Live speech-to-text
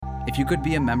If you could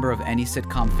be a member of any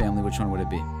sitcom family, which one would it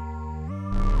be?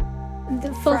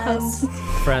 The Full House.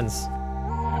 Friends.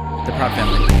 The Proud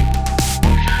Family. What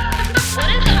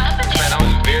is happening? Man, I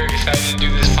was very excited to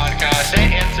do this podcast. That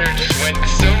answer just went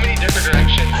so many different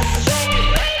directions.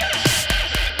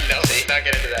 No, not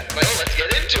get into that. Well, let's get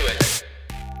into it.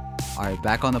 All right,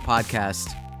 back on the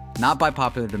podcast. Not by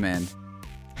popular demand.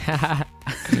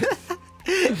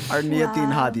 Our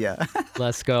Niyatin Hadia.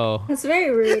 Let's go. That's very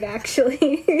rude,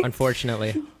 actually.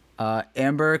 Unfortunately.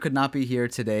 Amber could not be here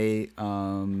today.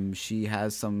 She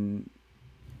has something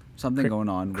going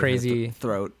on with Crazy her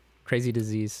throat. Crazy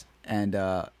disease. And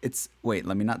it's wait,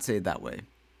 let me not say it that way.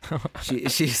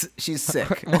 She's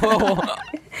sick.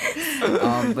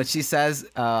 But she says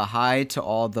hi to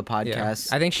all the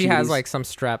podcasts. I think she has like some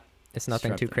strep. It's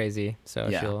nothing Strep too throat. crazy, so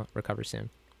Yeah. she'll recover soon.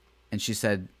 And she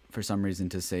said for some reason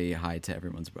to say hi to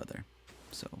everyone's brother.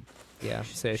 So Yeah.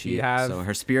 So if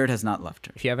her spirit has not left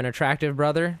her. you have an attractive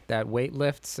brother that weight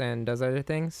lifts and does other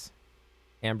things,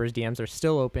 Amber's DMs are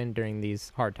still open during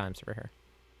these hard times for her.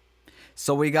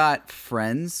 So we got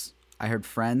Friends. I heard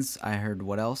Friends. I heard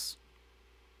what else?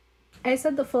 I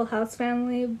said the Full House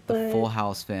family, but The Full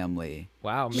House family.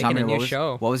 Wow, making Shamir, a new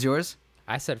show. What was yours?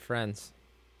 I said Friends.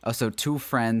 Oh, so 2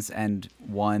 Friends and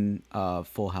 1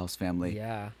 Full House family.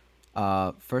 Yeah.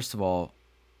 First of all,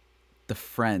 the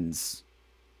Friends.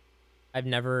 I've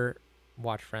never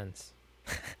watched Friends.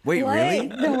 Wait, What? really?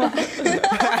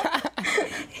 The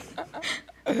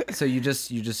So you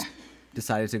just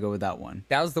decided to go with that one.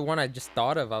 That was the one I just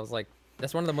thought of. I was like,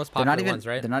 that's one of the most They're popular not even ones,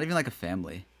 right? They're not even like a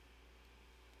family.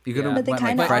 You could Yeah. have But they went like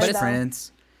kinda Fresh are, though.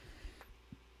 Prince,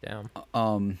 Damn.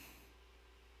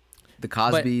 the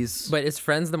Cosbys. But is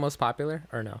Friends the most popular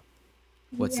or no?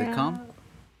 What sitcom?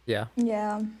 Yeah.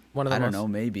 Yeah. One of the I don't most. know,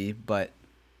 maybe, but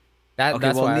That, okay.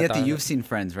 that's Well, why I Niyati, thought of you've it. seen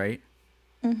Friends, right?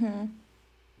 Mm-hmm.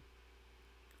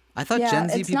 I thought Yeah, Gen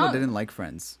Z it's people not- didn't like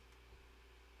Friends.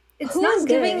 it's Who not is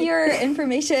giving good. your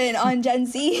information on Gen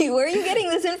Z? Where are you getting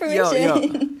this information?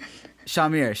 Yo.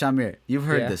 Shamir, you've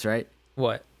heard Yeah. this, right?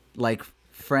 What? Like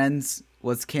Friends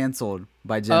was canceled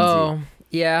by Gen Oh, Z.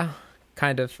 yeah.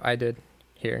 Kind of. I did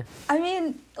hear. I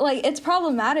mean, like, it's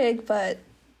problematic, but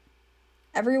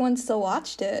everyone still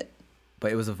watched it.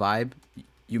 But it was a vibe.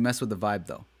 You mess with the vibe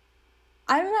though.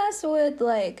 I mess with,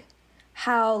 like,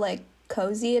 how, like,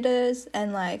 cozy it is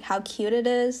and, like, how cute it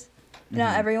is. You know,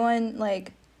 everyone,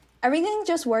 like, everything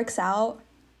just works out.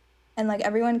 And, like,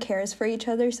 everyone cares for each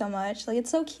other so much. Like, it's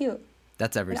so cute.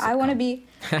 That's every I want to sitcom. be...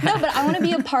 No, but I want to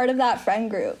be a part of that friend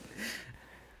group.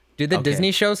 Do the Okay.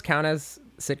 Disney shows count as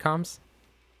sitcoms?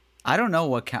 I don't know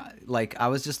what like I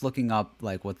was just looking up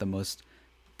like what the most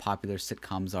popular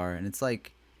sitcoms are, and it's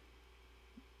like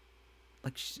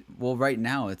well, right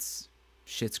now it's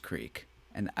Schitt's Creek,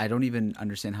 and I don't even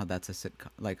understand how that's a sitcom.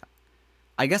 Like,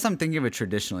 I guess I'm thinking of it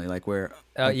traditionally, like where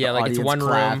Yeah, the like it's audience one room.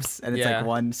 claps, and it's Yeah. like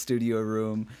one studio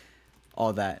room,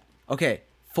 all that. Okay,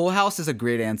 Full House is a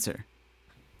great answer.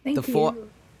 Thank the you.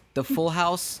 Full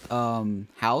House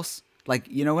house, like,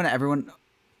 you know, when everyone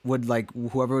would, like,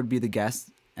 whoever would be the guest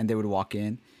and they would walk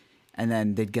in and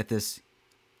then they'd get this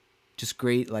just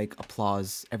great like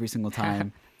applause every single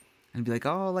time and be like,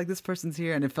 oh, like this person's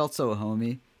here, and it felt so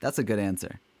homey. That's a good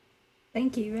answer.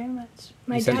 Thank you very much.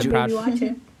 My said dad you're made me proud. watch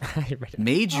it.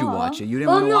 Made you Aw. watch it. You didn't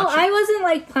Well, want to no, watch it. I wasn't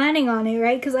like planning on it,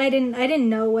 right? Because I didn't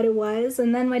know what it was,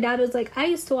 and then my dad was like, "I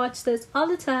used to watch this all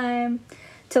the time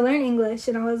to learn English,"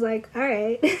 and I was like, "All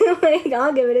right, like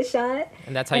I'll give it a shot."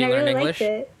 And that's how And you I learn really English?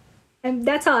 liked it, and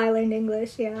that's how I learned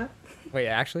English. Yeah, Wait,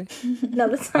 actually? no,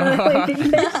 that's not how I learned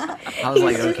English. I was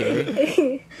like,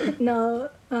 okay. No,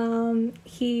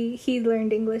 he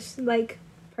learned English like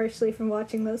partially from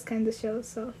watching those kinds of shows.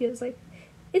 So he was like,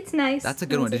 "It's nice." That's a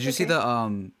good And I one. was Did you like, see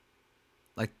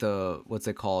okay. the what's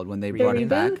it called when they brought it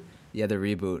back? reboot? Yeah, the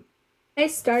reboot. I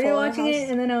started Full watching House? it,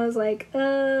 and then I was like,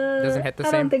 Doesn't hit the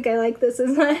I same? don't think I like this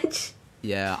as much.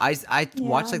 Yeah, I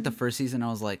watched Yeah. like the first season. I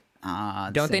was like,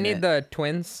 Don't they save need it. the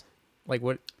twins? Like,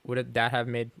 would that have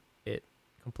made it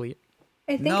complete?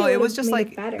 I think No, it was would've just made like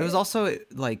it better. it was also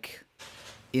like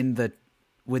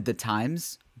with the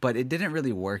times, but it didn't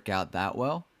really work out that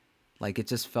well. Like, it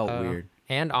just felt weird.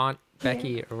 And Aunt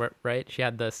Becky, right? She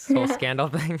had this whole scandal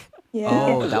thing. Yeah.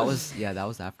 Oh, that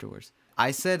was afterwards. I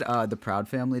said the Proud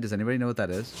Family. Does anybody know what that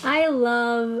is? I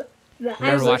love the. I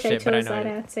Never wish watched I it, but I chose know that it.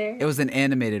 answer. It was an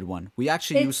animated one. We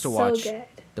actually It's used to so watch good.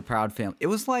 the Proud Family. It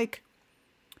was like,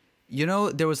 you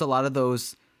know, there was a lot of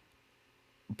those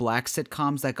black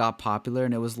sitcoms that got popular,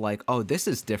 and it was like, oh, this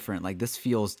is different. Like, this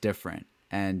feels different,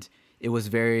 and it was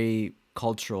very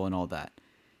cultural and all that,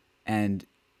 and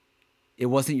it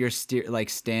wasn't your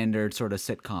standard sort of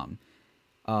sitcom.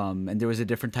 And there was a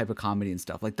different type of comedy and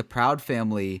stuff. Like the Proud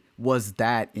Family was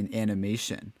that in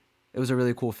animation. It was a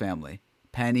really cool family.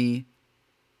 Penny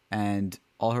and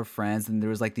all her friends, and there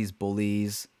was like these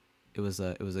bullies. It was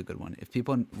a good one. If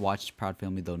people watched Proud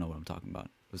Family, they'll know what I'm talking about.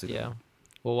 It was a good one.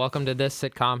 Well, welcome to this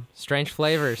sitcom, Strange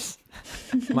Flavors.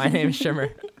 My name is Shimmer.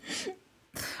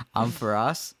 I'm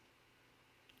Faraz.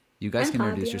 You guys I'm can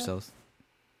introduce Fabia. yourselves.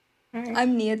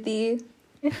 I'm Niyati.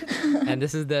 And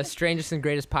this is the strangest and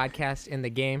greatest podcast in the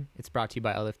game. It's brought to you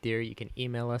by Olive Theory. You can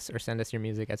email us or send us your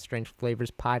music at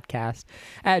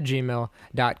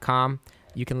strangeflavorspodcast@gmail.com.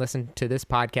 You can listen to this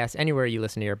podcast anywhere you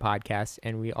listen to your podcast,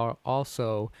 and we are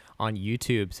also on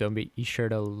YouTube, so be sure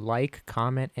to like,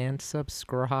 comment, and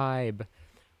subscribe.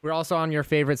 We're also on your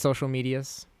favorite social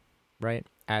medias, right,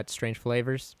 at Strange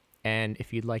Flavors. And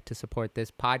if you'd like to support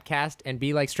this podcast and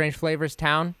be like Strange Flavors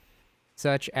Town,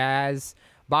 such as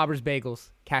Bobber's Bagels,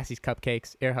 Cassie's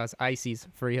Cupcakes, Airhouse Ices,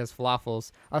 Fariha's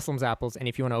Falafels, Uslam's Apples, and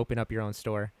if you want to open up your own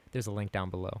store, there's a link down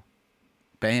below.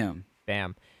 Bam.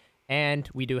 Bam. And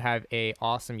we do have a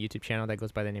awesome YouTube channel that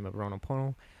goes by the name of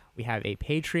Ronopono. We have a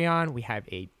Patreon. We have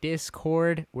a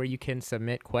Discord where you can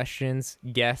submit questions,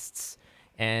 guests,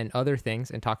 and other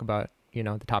things and talk about,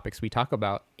 the topics we talk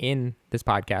about in this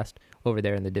podcast over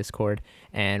there in the Discord.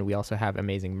 And we also have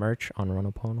amazing merch on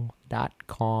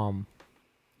ronopono.com.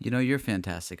 You're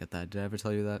fantastic at that. Did I ever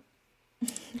tell you that?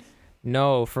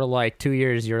 No, for like 2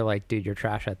 years, you're like, dude, you're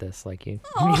trash at this. Like, you.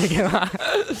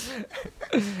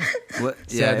 What?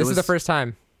 So Yeah, this is the first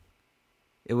time.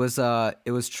 It was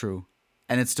true,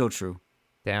 and it's still true.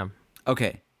 Damn.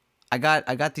 Okay, I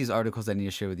got these articles I need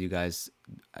to share with you guys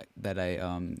that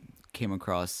I came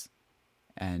across,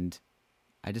 and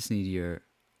I just need to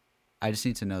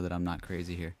know that I'm not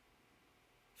crazy here.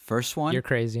 First one. You're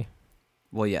crazy.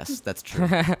 Well, yes, that's true.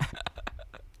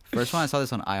 First one, I saw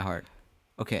this on iHeart.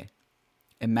 Okay,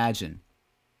 imagine.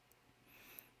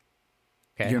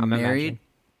 Okay, You're I'm married. imagining.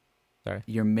 Sorry.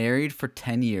 You're married for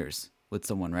 10 years with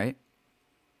someone, right?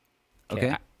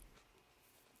 Okay.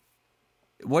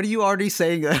 What are you already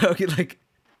saying? Okay, like.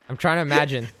 I'm trying to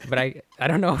imagine, but I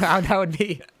don't know how that would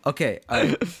be. Okay.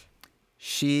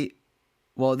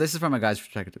 Well, this is from a guy's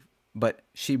perspective, but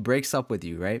she breaks up with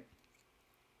you, right?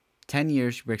 10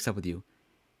 years, she breaks up with you.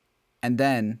 And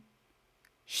then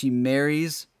she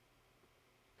marries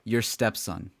your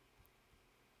stepson.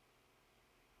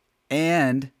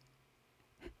 And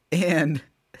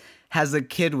has a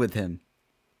kid with him.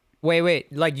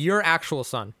 Wait, like your actual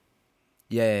son.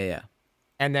 Yeah.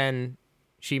 And then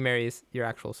she marries your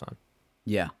actual son.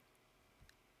 Yeah.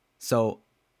 So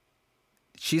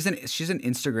she's an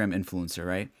Instagram influencer,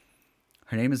 right?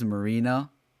 Her name is Marina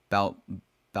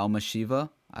Balmashiva.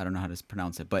 I don't know how to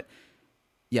pronounce it, but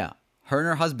yeah, her and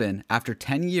her husband, after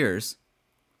 10 years,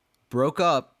 broke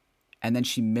up, and then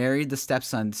she married the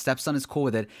stepson. The stepson is cool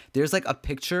with it. There's like a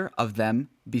picture of them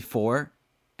before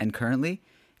and currently.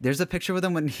 There's a picture with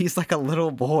him when he's like a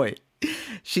little boy.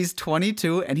 She's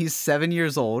 22 and he's 7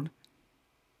 years old.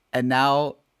 And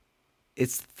now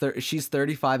she's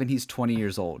 35 and he's 20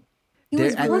 years old. He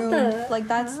was They're- groomed. the Like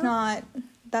that's not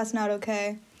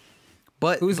okay.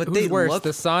 But Who's they worse, look,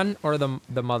 the son or the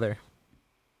mother?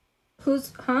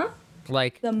 Who's, huh?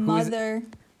 Like The who's- mother.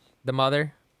 The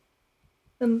mother.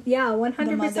 Yeah,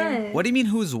 100%. what do you mean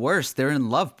who's worse? They're in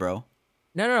love, bro.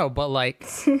 No, but like,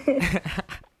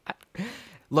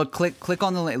 Look, click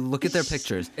on the link. Look at their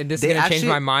pictures. and this They is gonna change actually-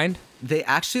 my mind. They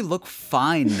actually look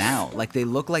fine now. Like they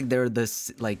look like they're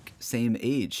same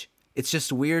age. It's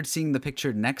just weird seeing the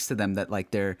picture next to them that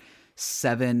like they're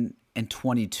 7 and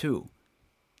 22.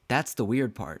 That's the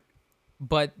weird part.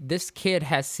 But this kid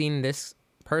has seen this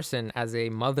person as a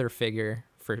mother figure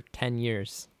for 10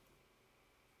 years.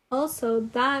 Also,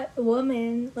 that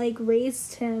woman, like,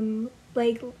 raised him,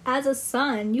 like, as a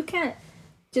son. You can't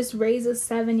just raise a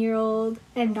 7-year-old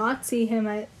and not see him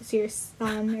as your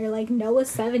son, or, like, know a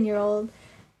 7-year-old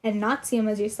and not see him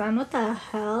as your son. What the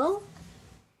hell?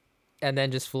 And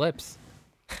then just flips.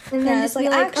 And then Yeah, just it's be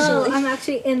like, like, oh, actually- I'm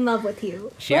actually in love with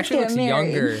you. She Let's actually get looks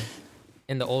married. younger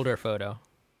in the older photo.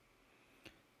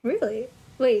 Really?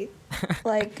 Wait.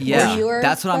 Like Yeah, the viewer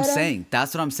that's what I'm photo? saying.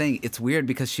 That's what I'm saying. It's weird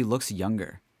because she looks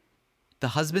younger. The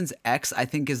husband's ex, I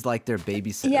think, is like their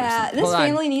babysitter. or Yeah, something. this Hold on.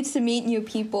 family needs to meet new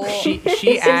people. She This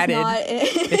is added. not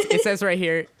it. It says right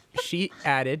here. She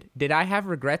added, "Did I have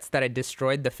regrets that I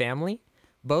destroyed the family?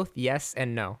 Both yes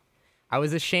and no. I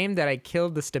was ashamed that I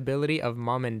killed the stability of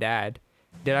mom and dad.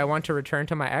 Did I want to return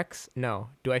to my ex? No.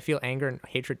 Do I feel anger and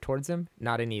hatred towards him?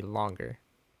 Not any longer."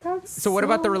 That's So what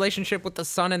about the relationship with the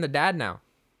son and the dad now?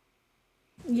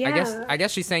 Yeah. I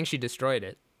guess she's saying she destroyed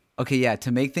it. Okay, yeah.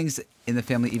 To make things in the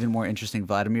family even more interesting,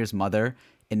 Vladimir's mother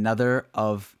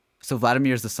So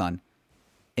Vladimir's the son.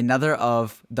 Another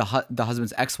of the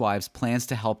husband's ex-wives plans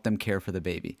to help them care for the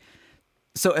baby.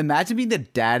 So imagine being the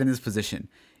dad in this position.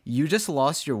 You just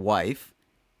lost your wife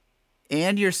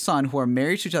and your son, who are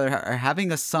married to each other, are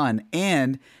having a son,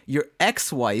 and your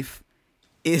ex-wife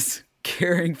is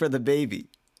caring for the baby.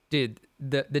 Dude,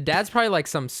 the dad's probably like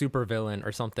some super villain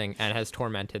or something and has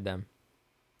tormented them.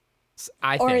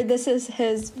 I Or think. this is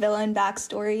his villain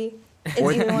backstory. It's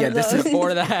Or- either one yeah, of this those. is-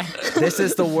 Or that. This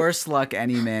is the worst luck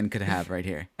any man could have right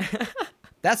here.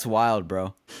 That's wild,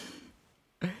 bro.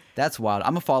 That's wild.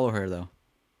 I'm gonna follow her though.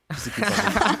 Just to keep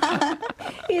up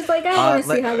with He's like, I want to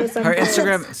see how this her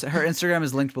unfolds. Her Instagram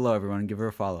is linked below. Everyone, give her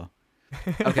a follow.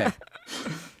 Okay.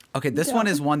 Okay, this one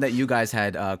is one that you guys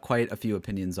had quite a few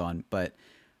opinions on, but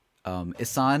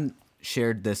Isan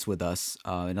shared this with us,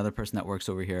 another person that works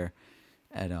over here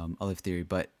at Olive Theory.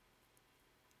 But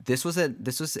this was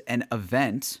an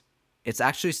event. It's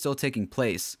actually still taking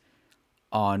place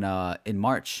on in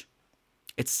March.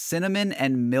 It's cinnamon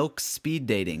and milk speed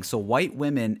dating, so white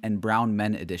women and brown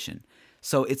men edition.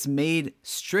 So it's made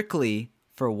strictly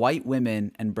for white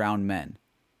women and brown men,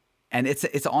 and it's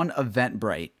on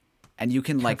Eventbrite, and you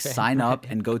can like sign up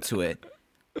and go to it.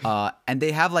 And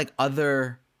they have like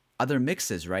other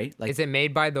mixes, right? Like, Is it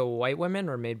made by the white women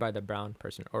or made by the brown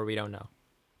person? Or we don't know.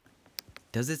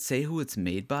 does it say who it's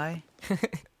made by?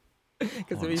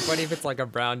 Because it'd be funny if it's like a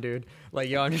brown dude. Like,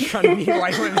 yo, I'm just trying to be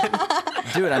white women.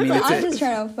 Dude, I mean, I'm just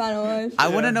trying to find a one. I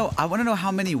want to know. I want to know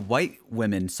how many white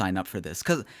women sign up for this.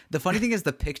 Because the funny thing is,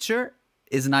 the picture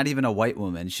is not even a white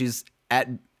woman. She's at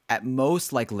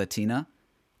most like Latina,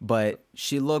 but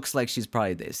she looks like she's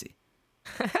probably Desi.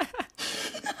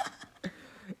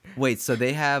 Wait, so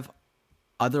they have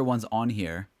other ones on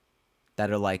here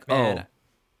that are like, Man,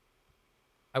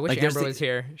 I wish Like, there's Amber the- was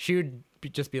here. She would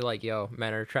just be like, yo,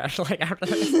 men are trash. Like, after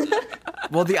this.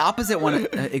 well, the opposite one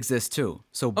exists too.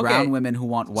 So brown Okay. women who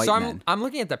want white so men. I'm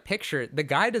looking at the picture. The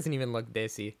guy doesn't even look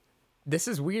dissy. This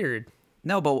is weird.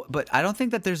 No, but I don't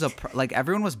think that there's like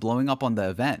everyone was blowing up on the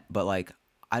event, but like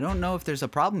I don't know if there's a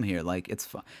problem here. Like it's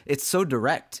so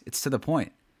direct. It's to the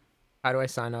point. How do I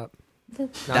sign up? No,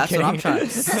 That's what I'm kidding.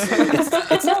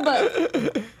 trying. No,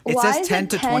 but why says is 10 it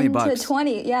to 10 20 bucks. to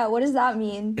 20? Yeah, what does that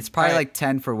mean? It's probably Alright. like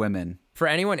 10 for women. For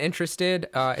anyone interested,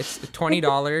 it's $20,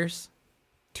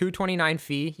 $2.29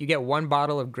 fee. You get one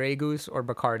bottle of Grey Goose or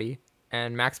Bacardi,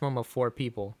 and maximum of 4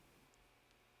 people.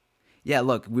 Yeah,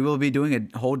 look, we will be doing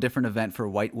a whole different event for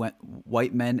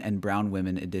white men and brown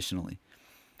women additionally.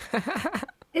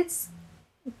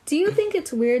 Do you think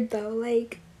it's weird though?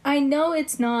 Like, I know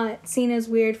it's not seen as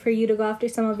weird for you to go after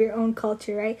some of your own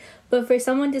culture, right? But for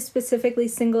someone to specifically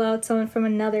single out someone from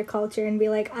another culture and be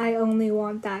like, I only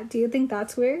want that, do you think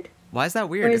that's weird? Why is that Or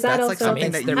weird? is If that that's like also- something I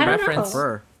mean, that it's you their I don't know. preference.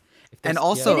 prefer. And there's-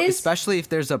 also, It is- especially if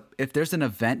there's an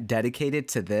event dedicated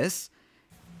to this,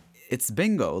 it's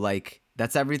bingo. Like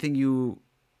that's everything you.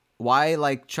 Why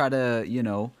like try to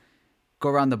go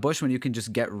around the bush when you can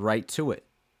just get right to it?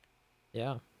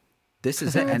 Yeah. This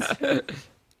is it,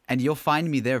 and you'll find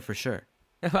me there for sure.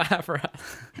 For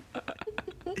us.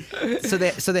 So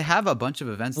they have a bunch of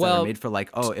events that Well- are made for like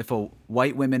if a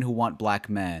white women who want black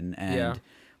men and Yeah.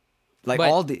 like But-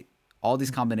 all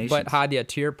these combinations. But Hadia,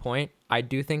 to your point, I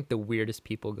do think the weirdest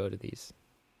people go to these.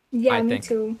 Yeah, I me think.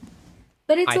 too.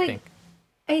 But it's I like, think.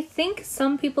 I think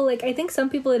some people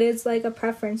it is like a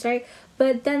preference, right?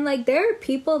 But then like there are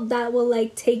people that will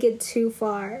like take it too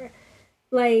far,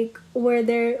 like where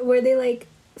they like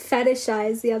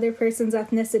fetishize the other person's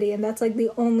ethnicity, and that's like the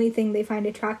only thing they find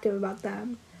attractive about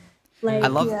them. Like, I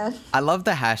love Yeah. I love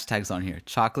the hashtags on here.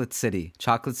 Chocolate City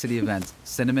events,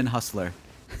 Cinnamon Hustler.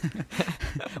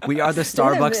 We are the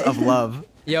Starbucks of love.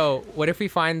 Yo, what if we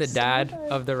find the dad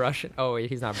of the Russian? Oh, wait,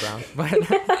 he's not brown, but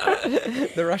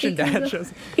the Russian dad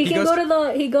shows. he can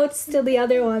goes- he goes to the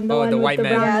other one, the Oh, one the with white the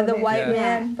man. brown Yeah, the woman. white Yeah.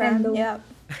 man. And From, the- yeah.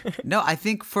 No, I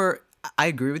think I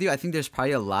agree with you. I think there's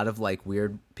probably a lot of like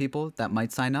weird people that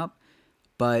might sign up,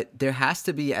 but there has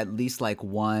to be at least like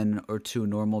 1 or 2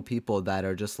 normal people that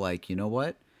are just like, you know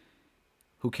what?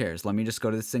 Who cares? Let me just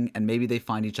go to this thing, and maybe they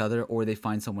find each other or they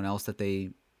find someone else that they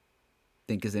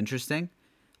think is interesting,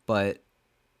 but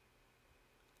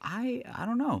I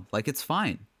don't know. Like it's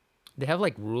fine. They have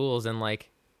like rules and like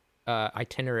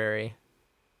itinerary,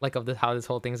 like of how this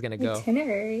whole thing's gonna go.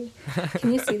 Itinerary.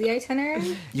 Can you see the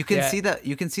itinerary? You can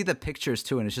Yeah. see the pictures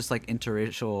too, and it's just like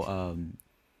interracial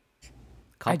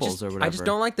couples or whatever. I just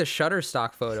don't like the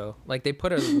Shutterstock photo. Like they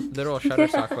put a literal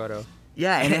Shutterstock photo.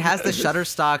 Yeah, and it has the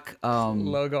Shutterstock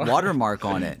Logo. watermark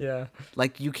on it. Yeah.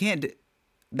 Like you can't.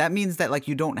 That means that like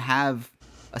you don't have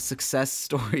a success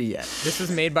story yet. This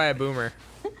was made by a boomer.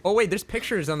 Oh wait, there's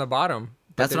pictures on the bottom.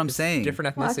 That's what they're I'm just saying.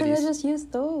 Different Why couldn't they ethnicities. just use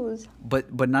those?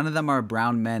 But none of them are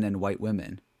brown men and white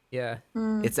women. Yeah.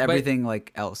 It's everything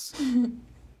like else.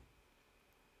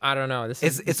 I don't know. This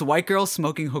is It's white girl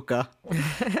smoking hookah,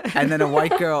 and then a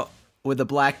white girl with a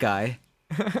black guy,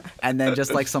 and then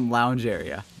just like some lounge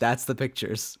area. That's the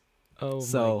pictures. oh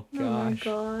So my Oh my gosh.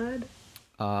 god.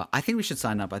 I think we should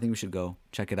sign up. I think we should go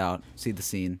check it out, see the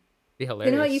scene. Be You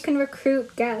hilarious. know what? You can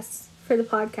recruit guests for the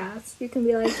podcast. You can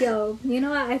be like, yo, you know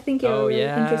what? I think you have Oh, a really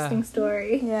yeah. interesting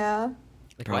story. Yeah.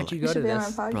 Like, Bro, why'd you You go to should be on our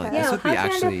this? podcast. Bro, like, Yo, this would be how'd you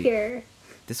end actually up here?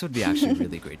 this would be actually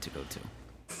really great to go to.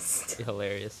 Be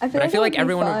hilarious. I feel but I like feel it like would be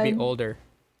everyone would be fun. older.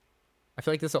 I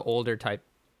feel like this is an older type.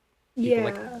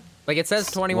 Yeah. Like it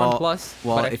says 21 Well, plus.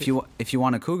 Well, but I if feel- you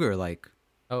want a cougar, like,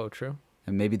 Oh, true.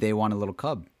 and maybe they want a little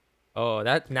cub. Oh,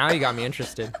 that now you got me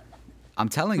interested. I'm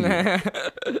telling you,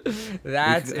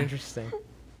 That's interesting.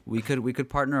 we could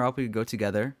partner up. We could go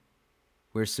together,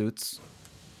 wear suits,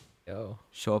 Yo.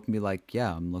 show up and be like,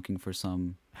 yeah, I'm looking for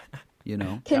some, you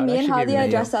know. Can That me and would actually be Hadia really-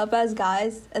 dress up as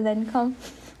guys and then come?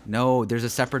 No, there's a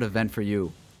separate event for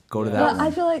you. Go to Yeah. that But one.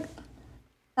 I feel like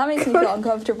that makes me feel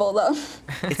uncomfortable though.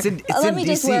 It's in Let in me DC.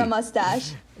 just wear a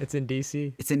mustache. It's in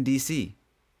DC. It's in DC.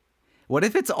 What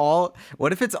if it's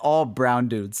all brown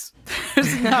dudes?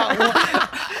 Hello,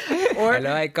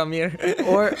 I come here.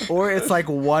 or it's like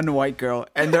one white girl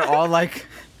and they're all like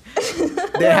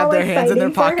they all, have their like, hands in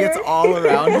their fighting for pockets her. all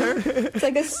around her. It's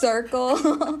like a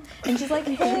circle, and she's like,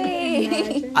 "Hey."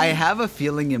 Imagine. I have a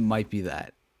feeling it might be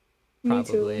that. Me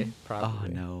too. Probably. Oh Probably.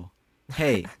 no.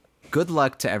 Hey, good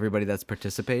luck to everybody that's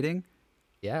participating.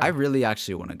 Yeah. I really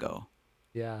actually want to go.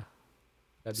 yeah.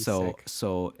 That'd be So sick.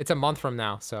 so It's a month from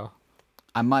now, so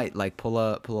I might like pull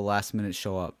a last minute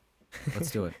show up.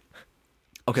 Let's do it.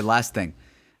 Okay, last thing.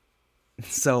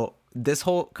 So this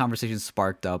whole conversation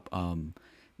sparked up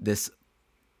this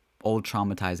old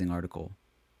traumatizing article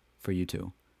for you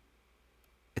two.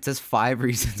 It says 5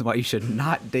 reasons why you should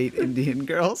not date Indian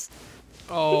girls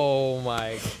Oh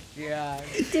my god.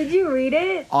 Did you read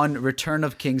it? on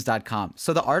returnofkings.com.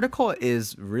 So the article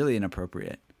is really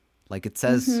inappropriate. Like it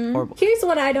says horrible. Here's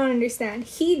what I don't understand.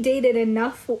 He dated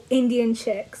enough Indian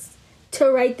chicks to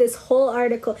write this whole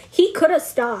article. He could have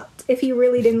stopped if he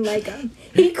really didn't like them.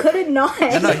 He could have not. No,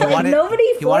 he Like, wanted- nobody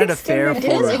he wanted a forced him fair to full do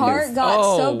His review. it. heart got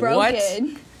Oh, so what?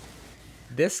 broken.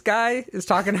 This guy is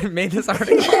talking and made this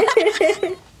article.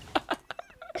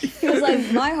 He was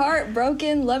like, "My heart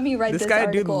broken. Let me write This this, guy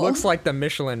article." dude looks like the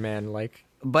Michelin man. Like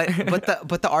But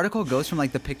the article goes from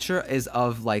like the picture is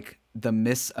of like the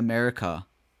Miss America,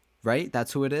 right?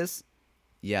 That's who it is.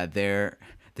 Yeah, they're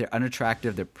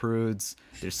unattractive. They're prudes.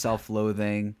 They're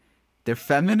self-loathing. They're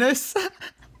feminists.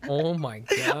 oh my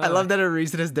god. I love that a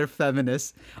reason is they're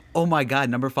feminists. Oh my god,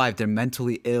 number 5, they're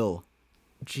mentally ill.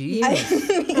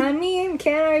 Jeez. I mean,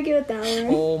 can't argue with that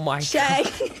one. Oh my god. Shay.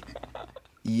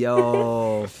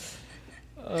 Yo,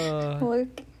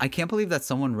 Look, I can't believe that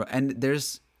someone and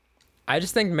there's I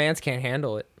just think mans can't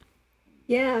handle it.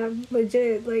 Yeah,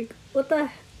 legit. Like, what the?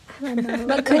 I don't know.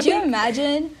 but could you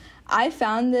imagine? I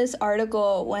found this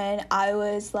article when I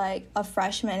was like a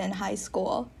freshman in high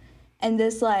school, and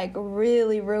this like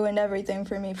really ruined everything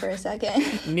for me for a second.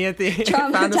 Niyati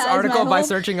Traumatized found this my article by whole-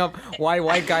 searching up why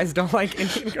white guys don't like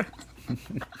Indian girls.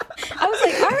 I was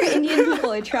like, "Are Indian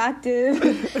people attractive?"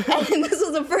 And this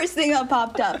was the first thing that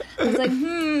popped up. I was like,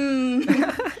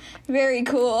 very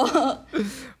cool."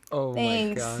 Oh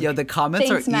Thanks. my god. yo the comments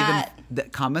Thanks, are Matt. even the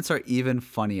comments are even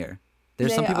funnier.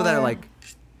 There's some They people that are are. like,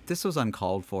 this was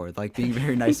uncalled for, like being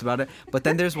very nice about it. But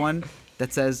then there's one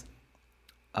that says,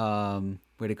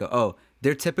 where'd it go? Oh,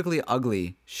 they're typically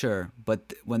ugly, sure,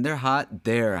 but when they're hot,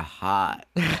 they're hot.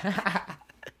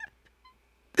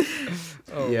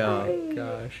 Oh Yeah. my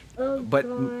gosh. Oh But-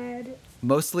 god.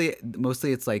 Mostly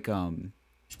it's like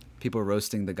people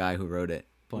roasting the guy who wrote it.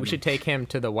 We should take him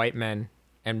to the white men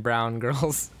and brown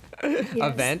girls Yes.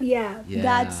 event. Yeah. Yeah.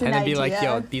 That's And an then be like, idea.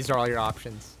 yo, these are all your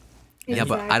options. Yeah,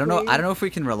 but I don't know Exactly. if we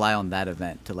can rely on that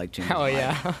event to like change his Oh mind.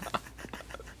 yeah.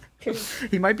 True.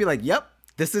 He might be like, "Yep,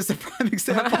 this is a prime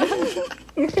example."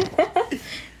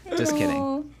 Just kidding.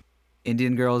 Oh.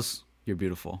 Indian girls, you're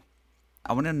beautiful.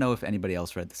 I want to know if anybody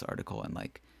else read this article and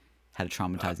like had a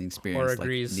traumatizing experience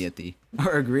agrees. like Niyati.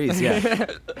 Or agrees, yeah.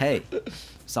 Hey,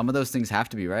 some of those things have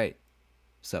to be right.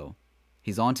 So,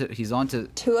 he's on to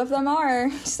 2 of them are,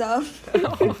 so.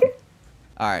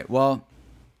 All right. Well,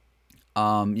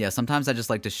 yeah, sometimes I just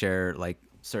like to share like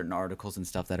certain articles and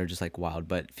stuff that are just like wild,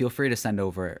 but feel free to send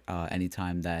over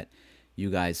anytime that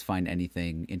you guys find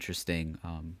anything interesting,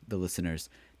 the listeners,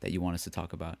 that you want us to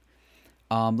talk about.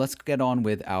 Let's get on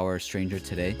with our stranger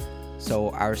today.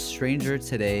 So our stranger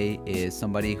today is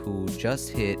somebody who just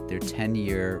hit their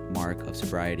 10-year mark of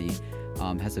sobriety.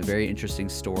 Has a very interesting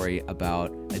story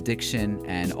about addiction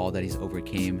and all that he's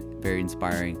overcame. Very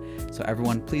inspiring. So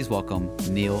everyone, please welcome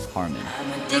Neil Harmon.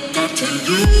 I'm addicted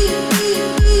to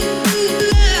you.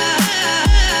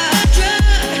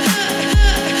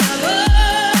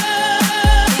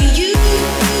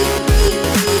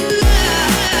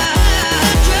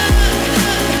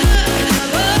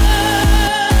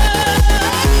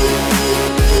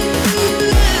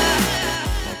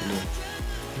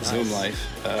 Zoom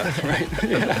life, right?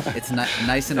 Yeah. It's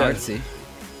nice and artsy.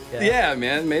 Yeah,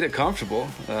 man, made it comfortable.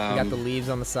 You got the leaves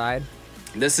on the side.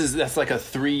 That's like a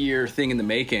 3-year thing in the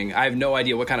making. I have no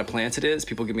idea what kind of plant it is.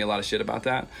 People give me a lot of shit about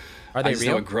that. Are they I just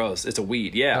real? know it grows. It's a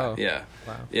weed. Yeah, Oh, yeah,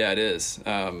 wow. yeah. It is.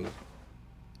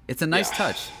 It's a nice Yeah.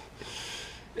 touch.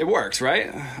 It works,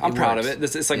 right? I'm proud of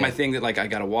works. it. It's like Yeah. my thing that like I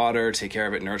gotta water, take care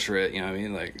of it, nurture it. You know what I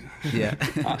mean? Like, Yeah.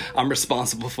 I'm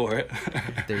responsible for it.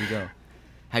 There you go.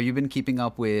 Have you been keeping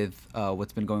up with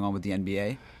what's been going on with the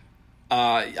NBA?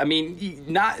 I mean,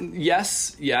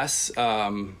 yes. I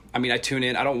mean, I tune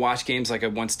in. I don't watch games like I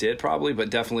once did, probably, but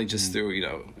definitely just through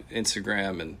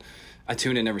Instagram, and I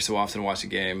tune in every so often to watch a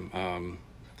game.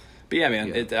 But yeah,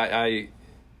 man, Yeah.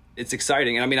 it's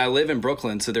exciting. And I mean, I live in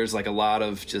Brooklyn, so there's like a lot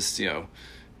of just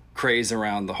craze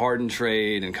around the Harden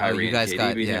trade and Kyrie You guys and KD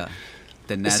got being here.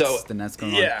 the Nets. So, the Nets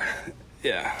going on.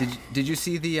 Yeah. Did you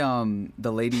see the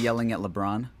lady yelling at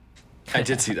LeBron? I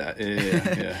did see that.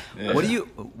 Yeah. What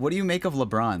do you make of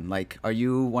LeBron? Like, are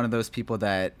you one of those people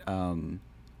that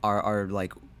are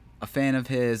like a fan of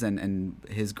his and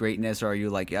his greatness, or are you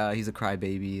like, yeah, he's a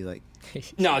crybaby? Like,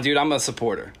 No, dude, I'm a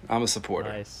supporter.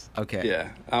 Nice. okay,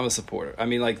 Yeah, I'm a supporter. I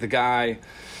mean, like the guy,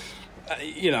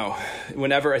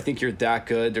 whenever I think you're that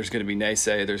good, there's going to be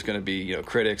naysay, there's going to be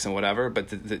critics and whatever.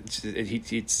 But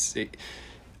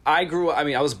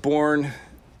I was born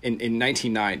in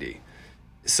 1990.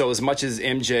 So as much as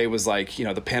MJ was like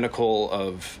the pinnacle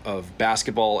of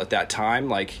basketball at that time,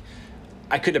 like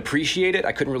I couldn't appreciate it.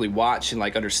 I couldn't really watch and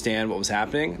like understand what was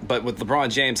happening. But with LeBron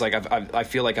James, like I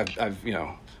feel like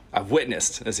I've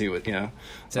witnessed, as he would, Since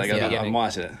like the I'm beginning.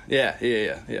 watching it.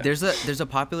 Yeah. There's a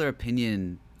popular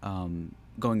opinion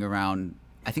going around.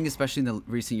 I think especially in the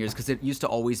recent years, because it used to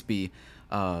always be,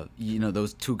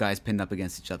 those two guys pinned up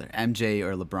against each other, MJ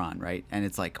or LeBron, right? And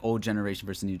it's like old generation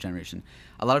versus new generation.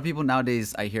 A lot of people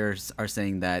nowadays I hear are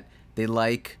saying that they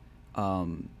like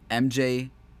MJ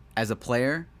as a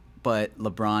player, but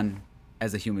LeBron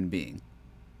as a human being.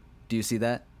 Do you see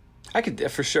that? I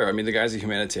could, for sure. I mean, the guy's a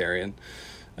humanitarian.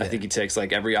 I think he takes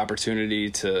like every opportunity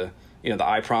to, the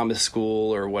I Promise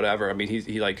school or whatever. I mean,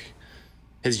 he like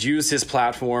has used his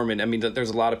platform, and I mean, there's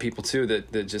a lot of people too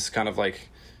that just kind of like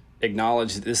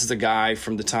acknowledge that this is a guy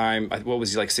from the time, what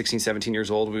was he, like 16, 17 years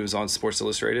old when he was on Sports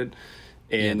Illustrated,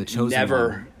 and The Chosen never.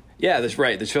 One. Yeah, that's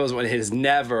right. The Chosen One has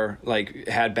never like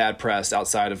had bad press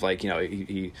outside of like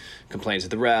he complains to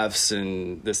the refs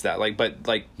and this that but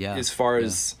as far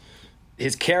as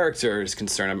his character is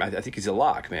concerned, I think he's a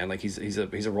lock, man. Like he's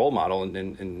a role model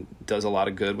and does a lot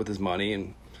of good with his money,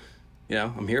 and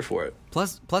I'm here for it.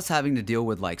 Plus having to deal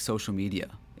with like social media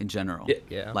in general.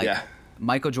 Yeah. Like Yeah.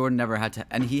 Michael Jordan never had to,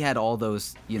 and he had all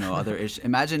those, other issues.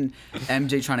 Imagine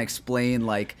MJ trying to explain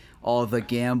like all the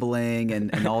gambling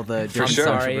and all the different sure.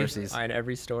 controversies. On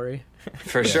every story.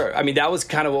 For sure. I mean, that was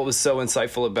kind of what was so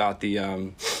insightful about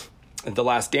the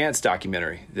Last Dance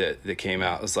documentary that came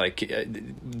out. It was like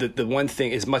the one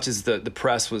thing, as much as the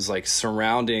press was like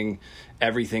surrounding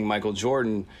everything Michael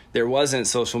Jordan, there wasn't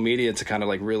social media to kind of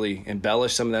like really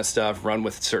embellish some of that stuff, run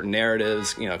with certain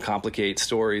narratives, complicate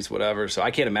stories, whatever. So I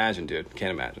can't imagine, dude.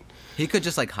 Can't imagine. He could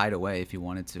just like hide away if he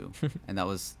wanted to, and that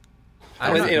was. I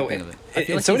don't know. think of it. I feel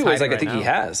In like so he's many ways, like hiding I think right he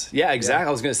now. has. Yeah, exactly.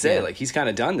 I was gonna say, Yeah. like he's kind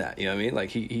of done that. You know what I mean? Like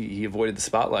he avoided the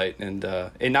spotlight, and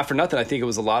not for nothing. I think it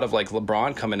was a lot of like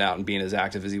LeBron coming out and being as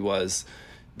active as he was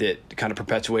that kind of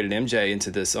perpetuated MJ into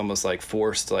this almost like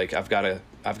forced like I've got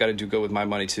to do good with my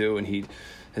money too, and he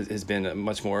has been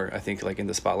much more, I think, like in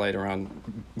the spotlight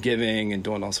around giving and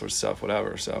doing all sorts of stuff,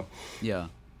 whatever. So Yeah,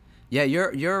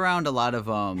 you're around a lot of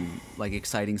like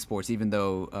exciting sports, even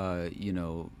though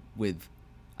with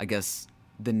I guess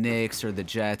the Knicks or the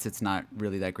Jets, it's not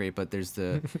really that great. But there's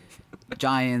the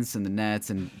Giants and the Nets,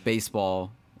 and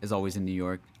baseball is always in New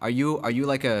York. Are you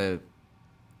like a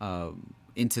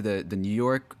into the New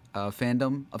York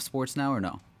fandom of sports now, or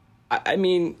no? I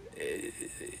mean,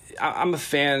 I'm a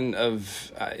fan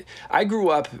of. I grew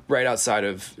up right outside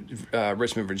of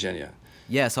Richmond, Virginia.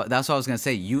 Yeah, so that's what I was gonna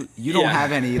say. You don't Yeah.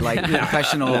 have any like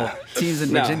professional teams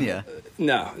in No. Virginia.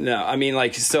 No. I mean,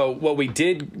 like, so what we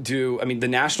did do, I mean, the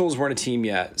Nationals weren't a team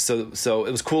yet. So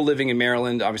it was cool living in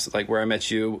Maryland, obviously, like where I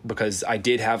met you, because I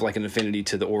did have like an affinity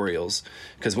to the Orioles.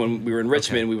 Because when we were in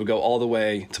Richmond, we would go all the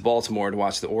way to Baltimore to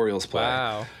watch the Orioles play.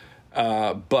 Wow.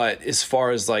 But as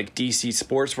far as like DC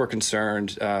sports were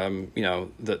concerned, you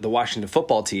know, the Washington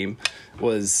football team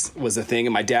was a thing,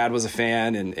 and my dad was a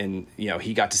fan, and you know,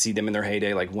 he got to see them in their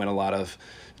heyday, like win a lot of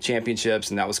championships,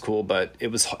 and that was cool. But it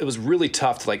was really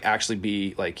tough to like actually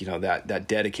be like, you know, that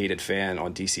dedicated fan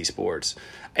on DC sports.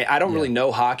 I don't really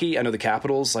know hockey. I know the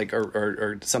Capitals like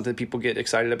are something people get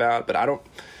excited about, but I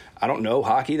don't know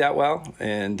hockey that well,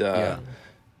 and.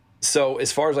 So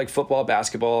as far as like football,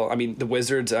 basketball, I mean, the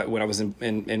Wizards, when I was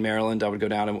in Maryland, I would go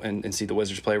down and see the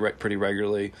Wizards play pretty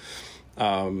regularly.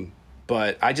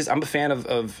 But I'm a fan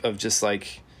of just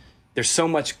like, there's so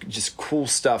much just cool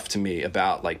stuff to me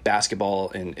about like basketball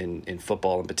and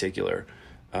football in particular.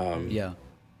 Yeah.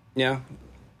 Yeah.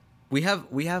 We have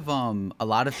a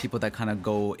lot of people that kind of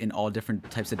go in all different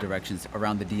types of directions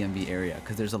around the DMV area,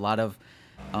 because there's a lot of,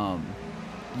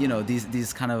 you know,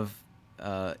 these kind of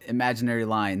imaginary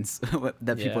lines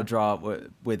that people draw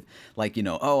with like, you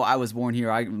know, oh, I was born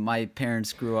here, my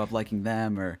parents grew up liking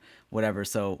them or whatever.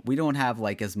 So we don't have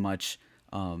like as much.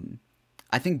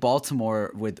 I think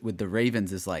Baltimore with the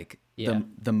Ravens is like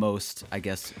the most, I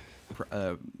guess,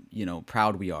 you know,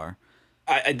 proud we are.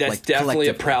 That's like, definitely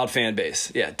a proud fan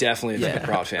base. Yeah, definitely a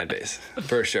proud fan base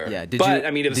for sure. Yeah,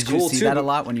 I mean, it was did cool you see too. that a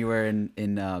lot when you were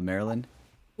in Maryland?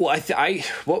 Well,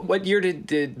 what year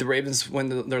did the Ravens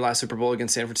win their last Super Bowl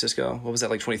against San Francisco? What was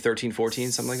that, like 2013,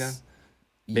 14, something like that?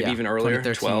 Maybe even earlier,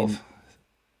 12?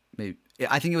 Maybe.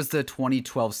 I think it was the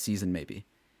 2012 season, maybe.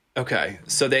 Okay,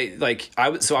 so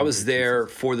I was there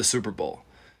for the Super Bowl.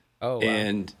 Oh, wow.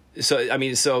 And so I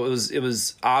mean, so it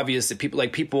was obvious that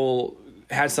people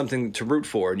had something to root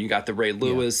for, and you got the Ray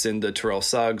Lewis and the Terrell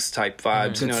Suggs type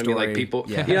vibes. You know what I mean? Like people,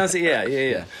 you know what I'm saying?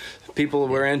 Yeah. People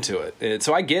were into it, and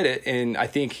so I get it, and I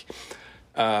think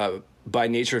by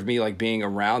nature of me like being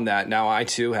around that, now I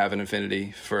too have an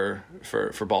affinity for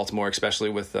Baltimore, especially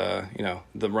with you know,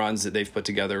 the runs that they've put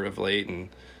together of late, and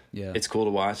it's cool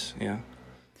to watch.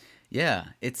 Yeah,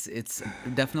 it's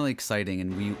definitely exciting,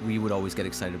 and we would always get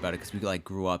excited about it because we like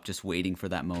grew up just waiting for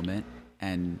that moment,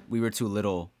 and we were too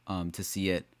little to see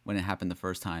it when it happened the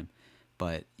first time.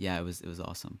 But yeah, it was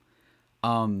awesome.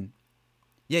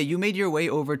 Yeah, you made your way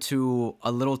over to a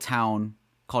little town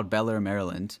called Bel Air,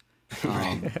 Maryland.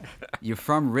 You're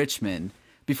from Richmond.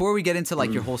 Before we get into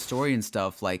like your whole story and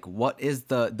stuff, like what is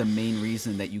the main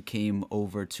reason that you came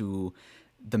over to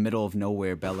the middle of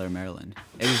nowhere, Bel Air, Maryland?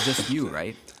 It was just you,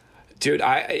 right? Dude,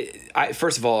 I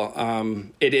first of all,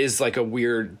 it is like a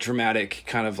weird, dramatic,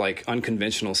 kind of like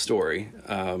unconventional story.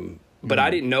 But I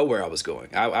didn't know where I was going.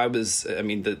 I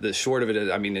mean, the short of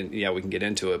it, I mean, yeah, we can get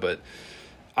into it, but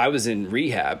I was in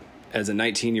rehab as a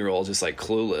 19-year-old, just like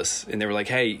clueless. And they were like,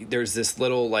 hey, there's this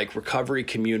little like recovery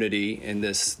community in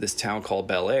this town called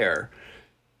Bel Air.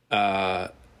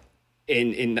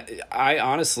 And I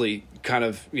honestly kind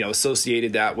of, you know,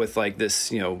 associated that with like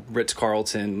this, you know,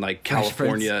 Ritz-Carlton, like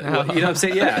California, you know what I'm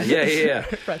saying? Yeah.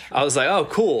 I was like, oh,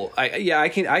 cool. I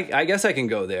guess I can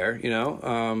go there, you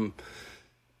know?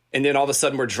 And then all of a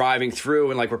sudden we're driving through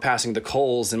and like we're passing the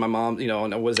Kohl's, and my mom, you know,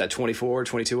 what is that, 24,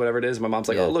 22, whatever it is. My mom's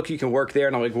like, oh, look, you can work there.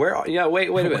 And I'm like, where? Yeah, wait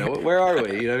a minute. Where are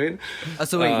we? You know what I mean?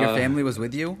 So wait, your family was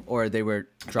with you, or they were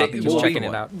dropping you off? checking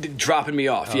it out. Dropping me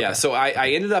off, Okay. yeah. So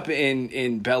I ended up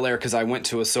in Bel Air because I went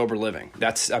to a sober living.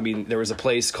 There was a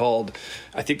place called,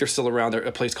 I think they're still around there,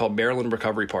 a place called Maryland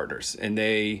Recovery Partners. And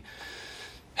they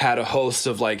had a host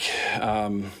of like,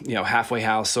 you know, halfway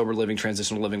house, sober living,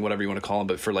 transitional living, whatever you want to call them,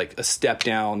 but for like a step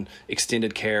down,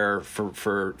 extended care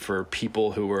for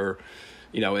people who were,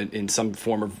 you know, in some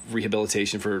form of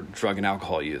rehabilitation for drug and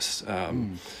alcohol use.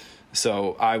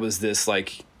 So I was this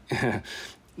like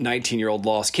 19-year-old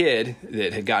lost kid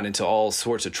that had gotten into all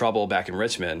sorts of trouble back in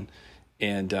Richmond.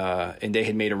 And they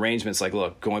had made arrangements like,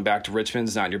 look, going back to Richmond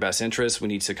is not in your best interest. We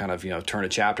need to kind of, you know, turn a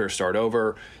chapter, start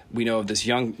over. We know of this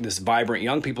vibrant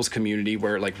young people's community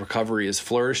where like recovery is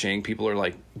flourishing. People are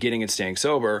like getting and staying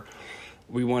sober.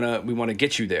 We want to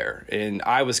get you there. And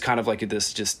I was kind of like at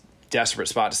this just desperate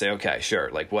spot to say, okay, sure,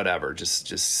 like whatever, just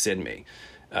send me.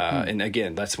 And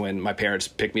again, that's when my parents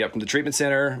picked me up from the treatment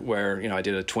center where, you know, I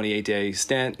did a 28-day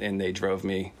stint, and they drove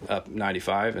me up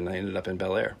 95, and I ended up in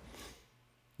Bel Air.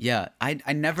 Yeah,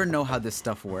 I never know how this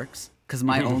stuff works because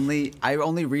I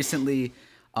only recently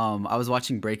I was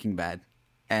watching Breaking Bad,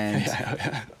 and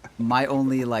my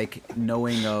only like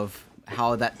knowing of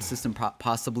how that system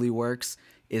possibly works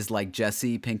is like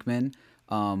Jesse Pinkman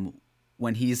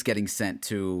when he's getting sent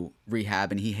to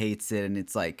rehab and he hates it, and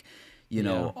it's like, you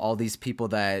know, all these people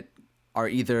that are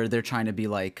either they're trying to be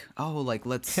like, oh, like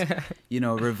let's, you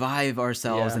know, revive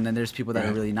ourselves, and then there's people that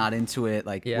are really not into it.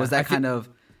 Like, was that kind of?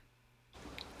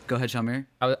 Go ahead, Shamir.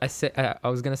 I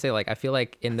was gonna say, like, I feel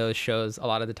like in those shows, a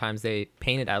lot of the times they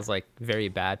paint it as like very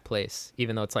bad place,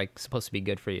 even though it's like supposed to be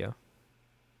good for you.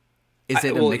 Is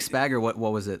it a mixed bag, or what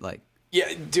was it like?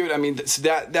 Yeah, dude. I mean, so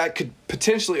that could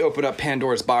potentially open up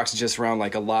Pandora's box just around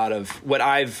like a lot of what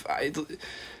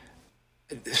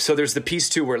so there's the piece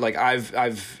too where like I've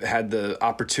had the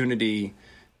opportunity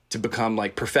to become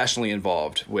like professionally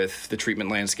involved with the treatment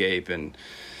landscape, and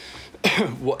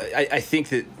I think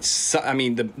that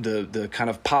the kind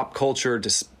of pop culture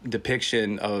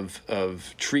depiction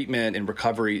of treatment and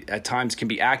recovery at times can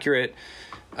be accurate,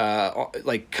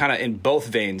 like kind of in both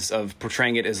veins of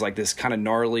portraying it as like this kind of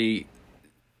gnarly,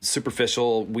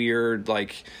 superficial, weird,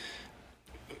 like,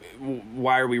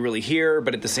 why are we really here?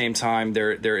 But at the same time,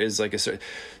 there is like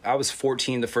I was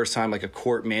 14 the first time like a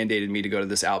court mandated me to go to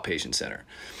this outpatient center,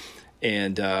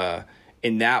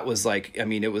 and that was like, I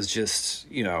mean, it was just,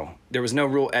 you know, there was no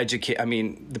real I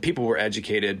mean, the people were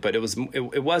educated, but it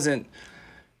wasn't.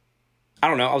 I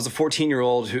don't know. I was a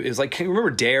 14-year-old who is like, can you remember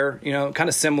DARE? You know, kind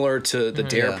of similar to the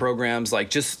DARE programs,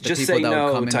 like just say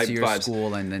no type into your vibes.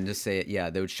 School and then just say it. Yeah,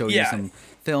 they would show you some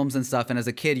films and stuff. And as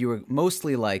a kid, you were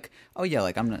mostly like, oh yeah,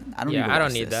 like I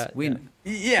don't need that.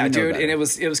 Yeah, dude. And it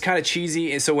was kind of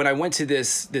cheesy. And so when I went to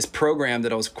this program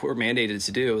that I was court mandated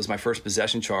to do, it was my first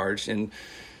possession charge, and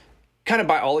kind of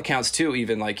by all accounts too,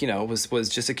 even like, you know, was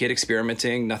just a kid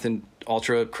experimenting, nothing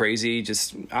ultra crazy,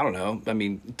 just, I don't know. I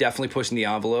mean, definitely pushing the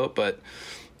envelope, but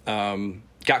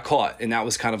got caught. And that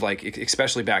was kind of like,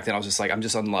 especially back then, I was just like, I'm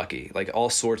just unlucky. Like all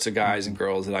sorts of guys and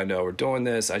girls that I know are doing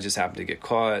this. I just happened to get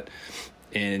caught.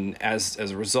 And as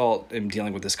a result, I'm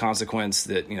dealing with this consequence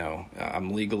that, you know, I'm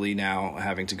legally now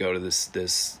having to go to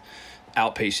this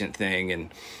outpatient thing.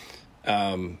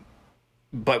 And,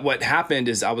 but what happened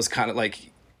is I was kind of like,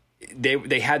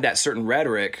 they had that certain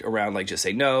rhetoric around like just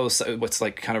say no, so what's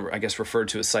like kind of I guess referred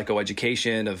to as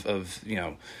psychoeducation of you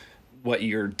know what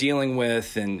you're dealing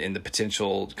with and the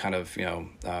potential kind of, you know,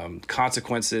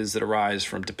 consequences that arise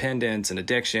from dependence and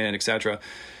addiction, etc.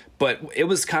 But it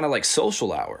was kind of like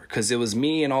social hour because it was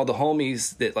me and all the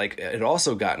homies that like had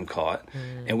also gotten caught,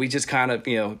 and we just kind of,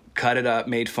 you know, cut it up,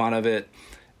 made fun of it,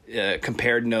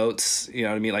 compared notes, you know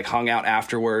what I mean, like hung out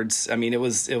afterwards. I mean, it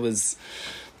was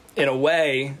in a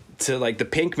way to like the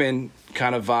Pinkman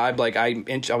kind of vibe. Like I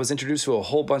was introduced to a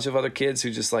whole bunch of other kids who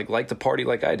just like liked to party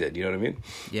like I did. You know what I mean?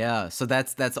 Yeah. So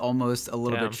that's almost a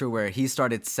little bit true where he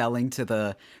started selling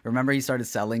to he started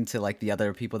selling to like the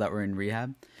other people that were in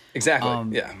rehab.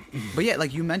 Exactly. Yeah. But yeah,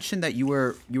 like you mentioned that you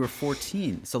were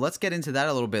 14. So let's get into that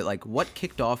a little bit. Like what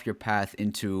kicked off your path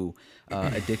into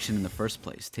addiction in the first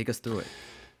place? Take us through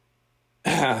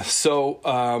it. So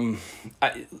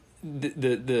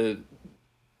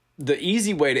the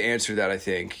easy way to answer that, I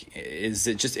think, is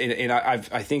that just, and I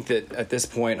think that at this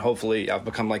point, hopefully I've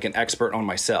become like an expert on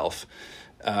myself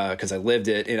because I lived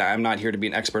it, and I'm not here to be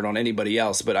an expert on anybody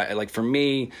else. But I like, for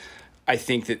me, I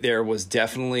think that there was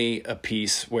definitely a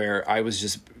piece where I was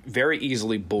just very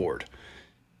easily bored,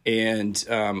 and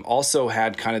also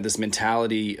had kind of this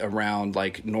mentality around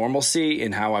like normalcy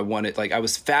and how I wanted, like I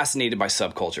was fascinated by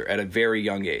subculture at a very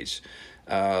young age,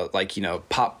 like, you know,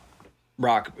 pop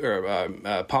rock or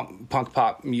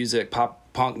punk music,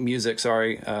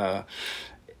 sorry,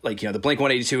 like, you know, the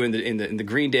Blink-182 in the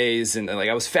Green Days, and like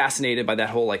I was fascinated by that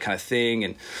whole like kind of thing,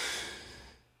 and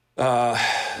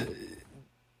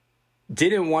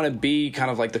didn't want to be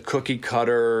kind of like the cookie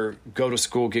cutter, go to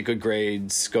school, get good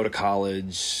grades, go to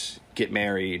college, get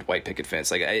married, white picket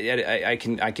fence. Like I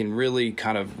can really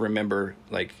kind of remember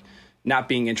like not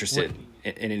being interested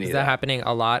in any of that. Is that happening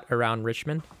a lot around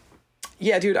Richmond?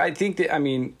 Yeah, dude, I think that, I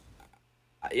mean,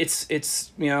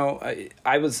 it's you know,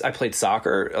 I played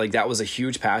soccer. Like that was a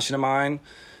huge passion of mine.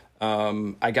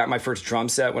 I got my first drum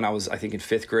set when I was, I think, in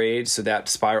 5th grade. So that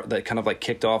kind of like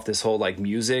kicked off this whole like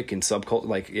music and subculture.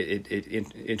 Like it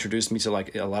introduced me to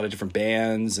like a lot of different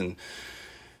bands. And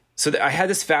so I had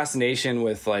this fascination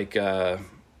with like,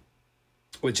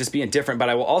 with just being different. But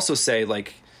I will also say,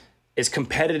 like, as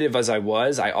competitive as I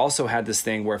was, I also had this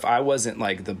thing where if I wasn't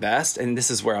like the best, and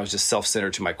this is where I was just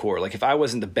self-centered to my core. Like if I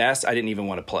wasn't the best, I didn't even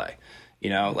want to play, you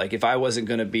know, like if I wasn't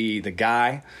going to be the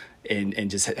guy and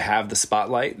just have the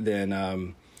spotlight,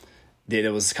 then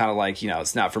it was kind of like, you know,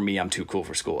 it's not for me. I'm too cool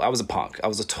for school. I was a punk. I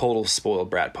was a total spoiled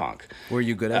brat punk. Were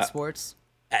you good at sports?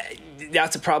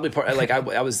 That's probably part. Like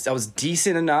I was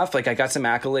decent enough. Like I got some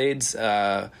accolades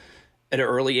at an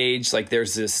early age. Like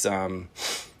there's this,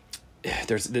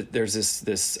 there's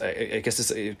this I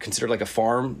guess it's considered like a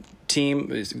farm team.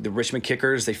 The Richmond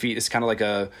Kickers. It's kind of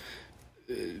like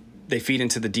they feed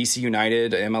into the DC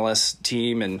United MLS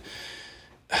team, and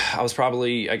I was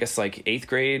probably, I guess, like 8th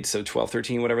grade, so 12,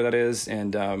 13, whatever that is,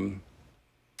 and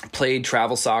played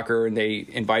travel soccer, and they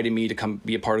invited me to come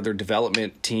be a part of their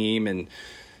development team. And,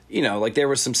 you know, like there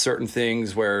were some certain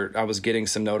things where I was getting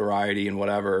some notoriety and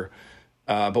whatever.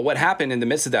 But what happened in the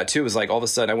midst of that too was like all of a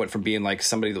sudden I went from being like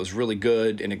somebody that was really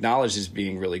good and acknowledged as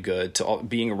being really good to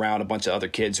being around a bunch of other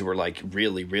kids who were like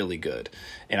really, really good.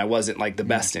 And I wasn't like the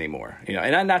best anymore, you know,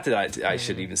 and not that I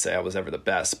should even say I was ever the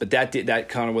best, but that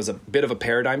kind of was a bit of a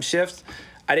paradigm shift.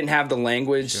 I didn't have the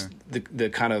language, Sure. the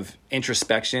kind of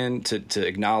introspection to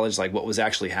acknowledge like what was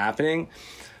actually happening.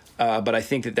 But I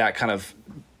think that kind of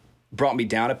brought me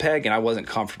down a peg, and I wasn't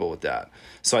comfortable with that.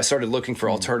 So I started looking for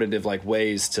alternative like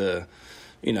ways to,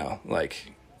 you know,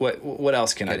 like what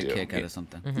else can I Get do? a kick out of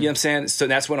something. You know what I'm saying? So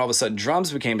that's when all of a sudden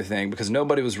drums became a thing because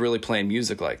nobody was really playing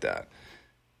music like that.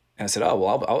 And I said, oh,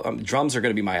 well, drums are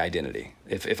going to be my identity.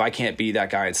 If I can't be that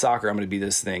guy in soccer, I'm going to be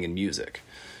this thing in music.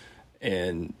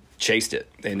 And chased it.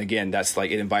 And again, that's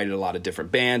like, it invited a lot of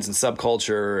different bands and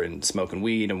subculture and smoking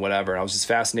weed and whatever. And I was just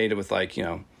fascinated with like, you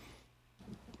know,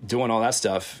 doing all that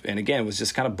stuff. And again, was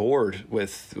just kind of bored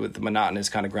with the monotonous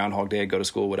kind of Groundhog Day, go to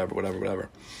school, whatever.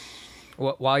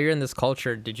 While you're in this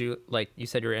culture, did you, like you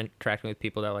said, you were interacting with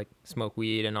people that like smoke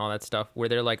weed and all that stuff? Were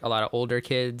there like a lot of older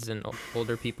kids and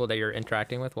older people that you're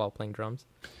interacting with while playing drums?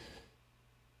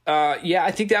 Yeah,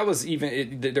 I think that was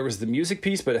there was the music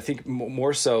piece, but I think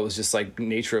more so it was just like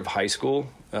nature of high school.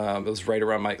 It was right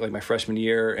around my freshman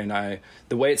year, and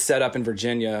the way it's set up in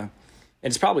Virginia,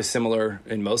 and it's probably similar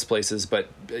in most places, but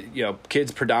you know,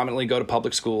 kids predominantly go to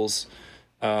public schools.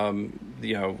 You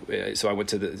know, so I went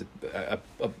to a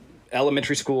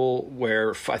elementary school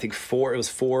where I think it was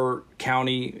four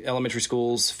county elementary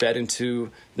schools fed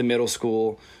into the middle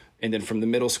school, and then from the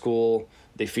middle school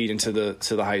they feed into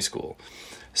the high school.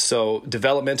 So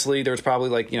developmentally, there was probably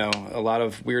like, you know, a lot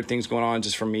of weird things going on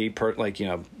just for me, like, you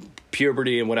know,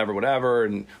 puberty and whatever,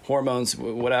 and hormones,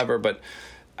 whatever. But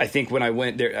I think when I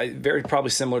went there, very probably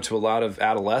similar to a lot of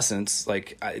adolescents,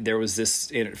 like there was this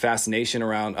fascination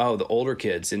around, the older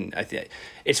kids. And I think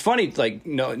it's funny, like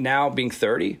now being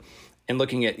 30 and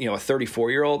looking at, you know, a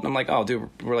 34-year-old, I'm like, oh, dude,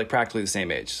 we're like practically the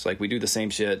same age. It's like we do the same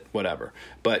shit, whatever.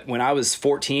 But when I was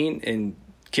 14 and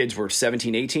kids were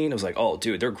 17, 18, I was like, oh,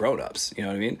 dude, they're grown-ups. You know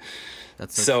what I mean?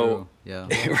 That's so true. Yeah.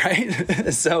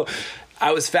 Right? So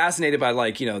I was fascinated by,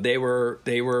 like, you know, they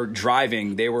were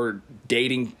driving, they were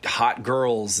dating hot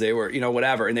girls, they were, you know,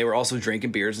 whatever, and they were also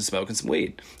drinking beers and smoking some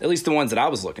weed. At least the ones that I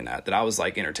was looking at, that I was,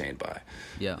 like, entertained by.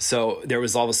 Yeah. So there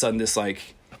was all of a sudden this,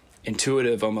 like,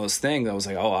 intuitive almost thing that was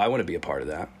like, oh, I want to be a part of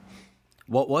that.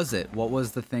 What was it? What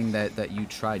was the thing that you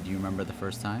tried? Do you remember the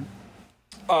first time?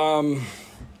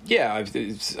 Yeah,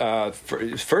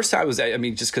 first time was, I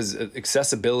mean, just because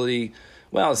accessibility.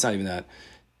 Well, it's not even that.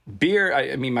 Beer.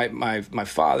 I mean, my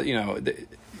father. You know,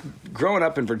 growing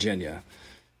up in Virginia,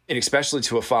 and especially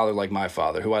to a father like my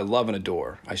father, who I love and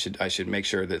adore. I should make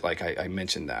sure that like I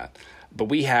mentioned that. But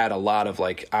we had a lot of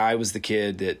like, I was the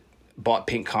kid that bought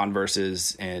pink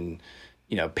Converses and,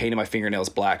 you know, painted my fingernails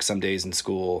black some days in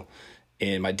school.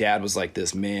 And my dad was like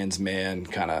this man's man,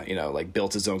 kind of, you know, like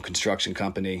built his own construction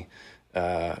company.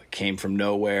 Came from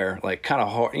nowhere, like kind of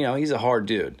hard, you know, he's a hard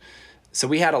dude. So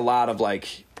we had a lot of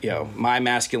like, you know, my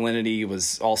masculinity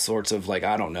was all sorts of like,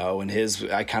 I don't know. And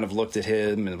I kind of looked at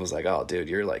him and was like, oh, dude,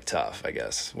 you're like tough, I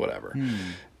guess, whatever.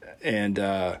 And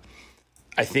I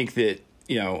think that,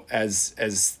 you know,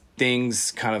 as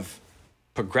things kind of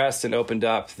progressed and opened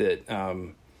up, that,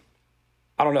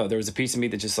 I don't know, there was a piece of me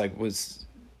that just like was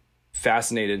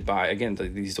fascinated by, again,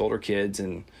 these older kids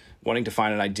and wanting to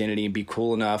find an identity and be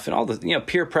cool enough and all the, you know,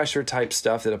 peer pressure type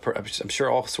stuff that I'm sure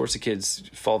all sorts of kids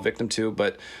fall victim to.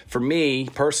 But for me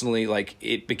personally, like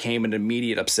it became an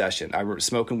immediate obsession. I was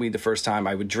smoking weed the first time.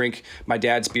 I would drink my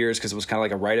dad's beers because it was kind of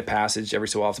like a rite of passage every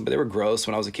so often, but they were gross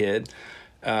when I was a kid.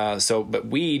 But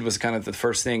weed was kind of the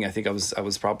first thing. I think I was in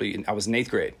 8th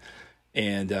grade.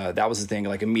 And that was the thing,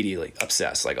 like immediately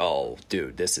obsessed, like, oh,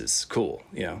 dude, this is cool,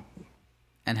 you know?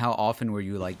 And how often were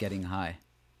you like getting high?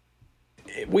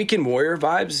 Weekend Warrior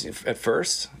vibes at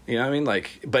first, you know what I mean?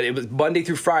 Like, but it was Monday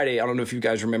through Friday. I don't know if you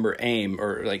guys remember AIM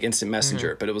or like Instant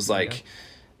Messenger, but it was like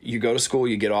you go to school,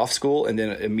 you get off school, and then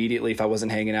immediately, if I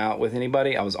wasn't hanging out with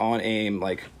anybody, I was on AIM.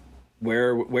 Like,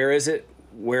 where is it?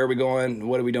 Where are we going?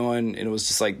 What are we doing? And it was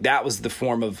just like, that was the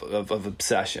form of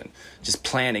obsession, just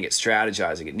planning it,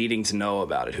 strategizing it, needing to know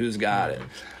about it, who's got it.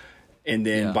 And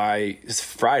then by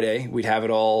Friday, we'd have it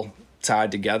all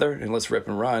tied together and let's rip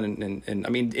and run. And I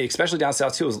mean, especially down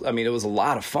south too, it was a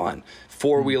lot of fun.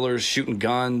 4-wheelers, shooting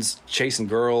guns, chasing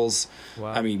girls.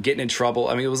 Wow. I mean, getting in trouble.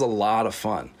 I mean, it was a lot of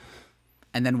fun.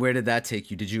 And then where did that take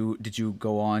you? Did you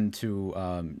go on to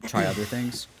try other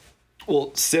things?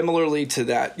 Well, similarly to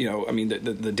that, I mean,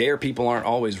 the Dare people aren't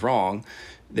always wrong.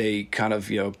 They kind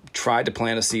of, tried to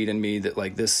plant a seed in me that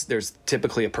like this, there's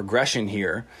typically a progression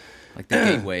here. Like the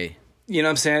gateway. You know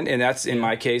what I'm saying? And that's, in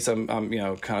my case, I'm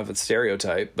kind of a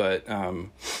stereotype, but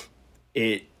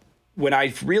when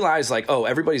I realized like, oh,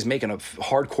 everybody's making a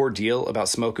hardcore deal about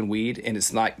smoking weed, and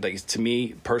it's not like, to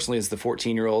me personally as the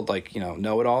 14-year-old, like,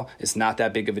 know-it-all, it's not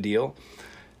that big of a deal.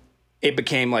 It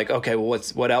became like, okay, well,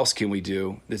 what else can we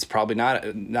do? That's probably not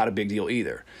a big deal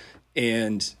either.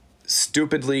 And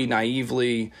stupidly,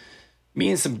 naively,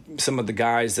 me and some of the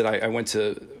guys that I went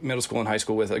to middle school and high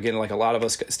school with, again, like a lot of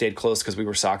us stayed close because we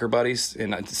were soccer buddies,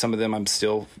 and some of them I'm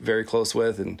still very close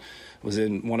with, and was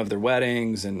in one of their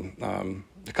weddings and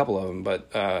a couple of them. But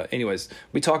anyways,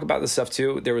 we talk about this stuff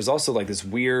too. There was also like this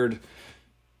weird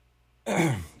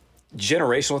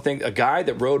generational thing. A guy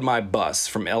that rode my bus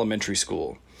from elementary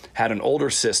school had an older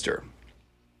sister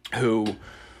who,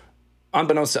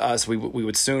 unbeknownst to us, we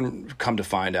would soon come to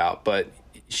find out, but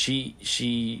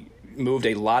she moved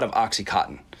a lot of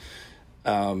Oxycontin.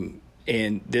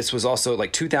 And this was also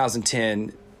like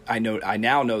 2010. I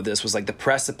now know this was like the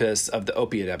precipice of the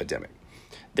opiate epidemic.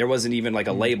 There wasn't even like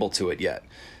a label to it yet.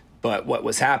 But what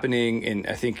was happening, and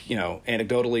I think,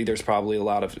 anecdotally, there's probably a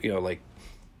lot of, like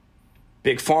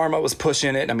Big Pharma was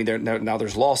pushing it. I mean, now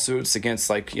there's lawsuits against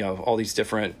like, all these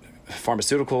different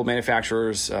pharmaceutical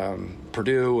manufacturers,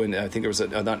 Purdue, and I think there was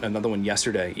another one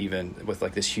yesterday even with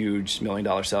like this huge $1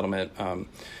 million settlement.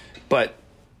 But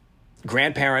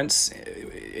grandparents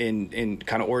in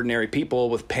kind of ordinary people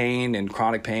with pain and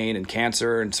chronic pain and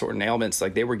cancer and certain ailments,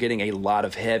 like they were getting a lot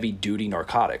of heavy duty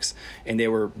narcotics, and they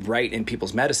were right in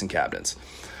people's medicine cabinets.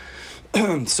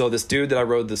 So this dude that I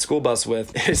rode the school bus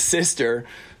with, his sister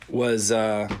was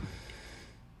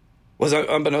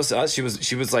unbeknownst to us, she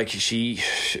was like, she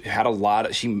had a lot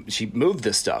of, she moved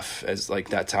this stuff as like,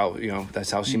 that's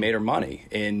how she made her money.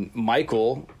 And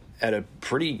Michael, at a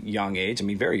pretty young age, I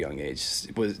mean, very young age,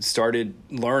 started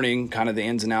learning kind of the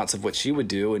ins and outs of what she would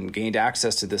do and gained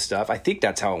access to this stuff. I think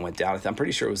that's how it went down. I'm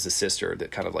pretty sure it was the sister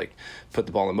that kind of like put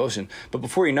the ball in motion. But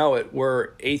before you know it,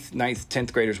 we're 8th, 9th,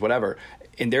 10th graders, whatever.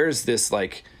 And there's this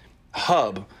like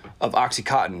hub of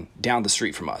Oxycontin down the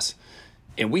street from us.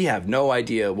 And we have no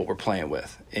idea what we're playing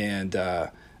with. And I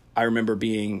remember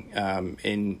being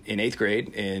in 8th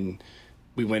grade, and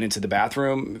we went into the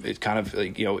bathroom. It's kind of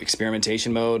like,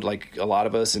 experimentation mode, like a lot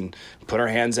of us, and put our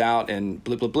hands out and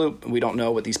bloop, bloop, bloop. We don't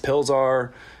know what these pills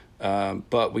are,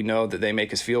 but we know that they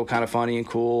make us feel kind of funny and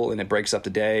cool, and it breaks up the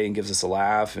day and gives us a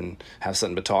laugh and have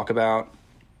something to talk about.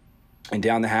 And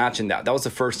down the hatch, and that was the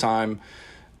first time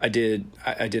I did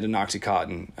an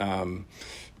Oxycontin.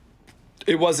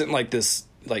 It wasn't like this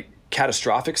like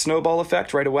catastrophic snowball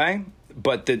effect right away,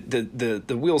 but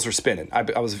the wheels were spinning.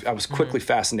 I was quickly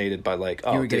fascinated by like,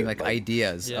 you were getting like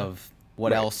ideas of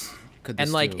what else could this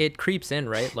and like do. it creeps in,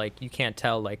 right? Like you can't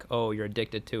tell like, oh, you're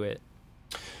addicted to it,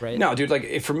 right? No, dude.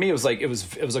 Like for me, it was like it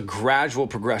was a gradual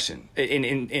progression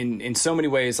in so many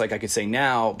ways. Like I could say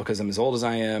now, because I'm as old as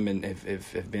I am and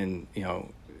have been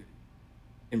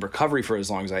in recovery for as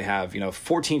long as I have.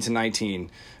 14 to 19.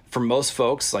 For most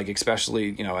folks, like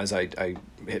especially, as I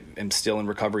am still in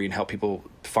recovery and help people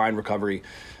find recovery,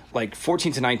 like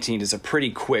 14 to 19 is a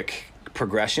pretty quick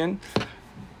progression.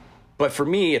 But for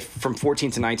me, from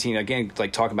 14 to 19, again,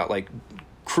 like talking about like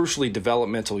crucially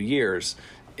developmental years,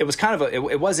 it was kind of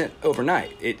it wasn't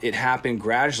overnight. It happened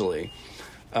gradually.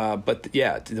 But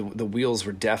yeah, the wheels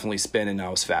were definitely spinning, and I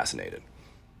was fascinated.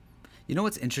 You know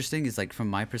what's interesting is like from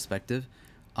my perspective,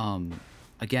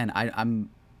 again,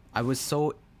 I was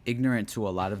so ignorant to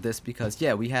a lot of this because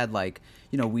we had like,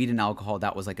 weed and alcohol,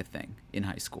 that was like a thing in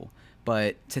high school.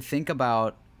 But to think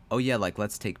about, like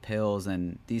let's take pills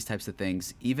and these types of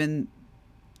things, even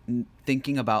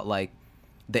thinking about like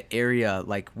the area,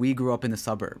 like we grew up in the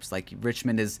suburbs, like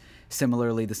Richmond is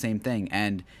similarly the same thing.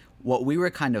 And what we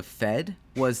were kind of fed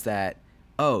was that,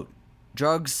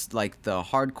 drugs, like the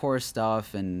hardcore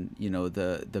stuff and,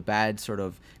 the bad sort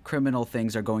of criminal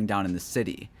things are going down in the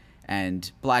city,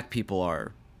 and black people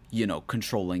are,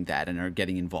 controlling that and are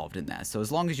getting involved in that. So as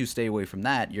long as you stay away from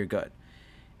that, you're good.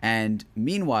 And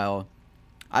meanwhile,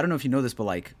 I don't know if you know this, but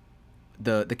like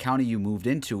the county you moved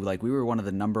into, like we were one of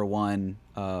the number one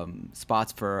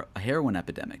spots for a heroin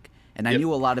epidemic. And I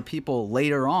knew a lot of people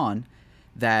later on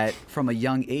that from a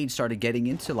young age started getting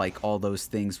into like all those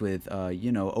things with,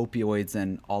 opioids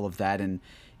and all of that. And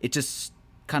it just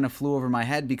kind of flew over my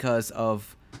head because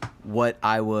of what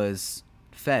I was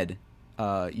fed.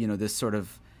 This sort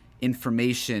of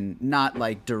information, not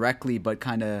like directly, but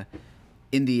kind of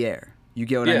in the air. You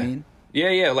get what I mean?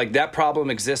 Yeah. Like that problem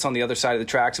exists on the other side of the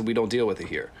tracks and we don't deal with it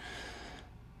here.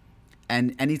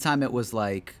 And anytime it was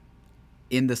like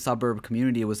in the suburb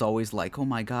community, it was always like, oh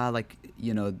my God, like,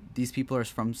 these people are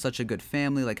from such a good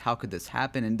family. Like, how could this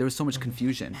happen? And there was so much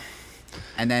confusion.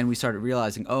 And then we started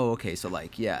realizing, oh, okay, so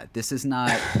like, yeah, this is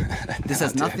not, this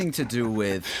has nothing to do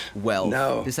with wealth.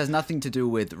 No. This has nothing to do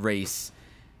with race.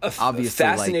 Obviously,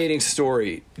 fascinating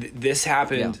story. This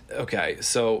happened. Yeah. Okay,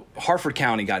 so Harford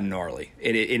County got gnarly,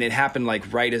 and it happened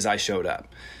like right as I showed up,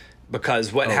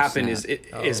 because what happened is,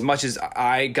 as much as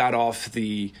I got off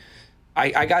the,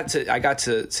 I got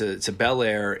to Bel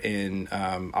Air in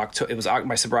October. It was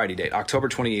my sobriety date, October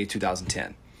 28,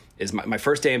 2010. Is my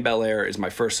first day in Bel Air is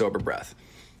my first sober breath,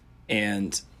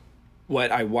 and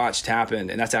what I watched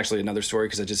happen, and that's actually another story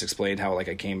because I just explained how like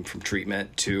I came from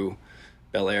treatment to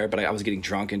Bel Air, but I was getting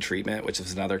drunk in treatment, which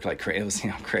was another like it was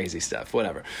crazy stuff,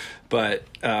 whatever. But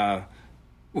I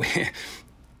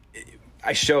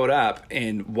showed up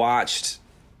and watched,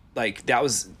 like that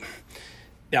was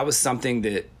something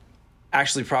that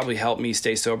actually probably helped me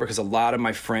stay sober, because a lot of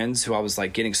my friends who I was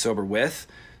like getting sober with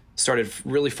started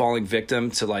really falling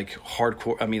victim to like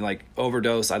hardcore, like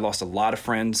overdose. I lost a lot of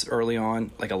friends early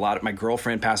on. Like my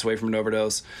girlfriend passed away from an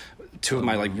overdose. Two of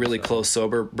my like really close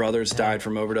sober brothers died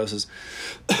from overdoses.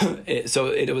 So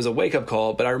it was a wake up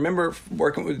call. But I remember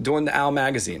doing the Owl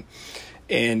magazine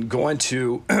and going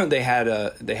to, they had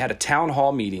a town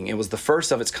hall meeting. It was the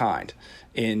first of its kind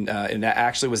and that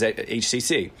actually was at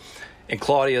HCC. And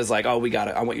Claudia's like, oh,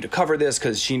 I want you to cover this,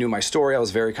 because she knew my story. I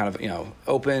was very kind of,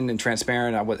 open and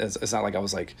transparent. It's not like I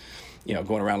was like,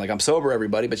 going around like I'm sober,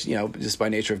 everybody, but, just by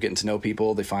nature of getting to know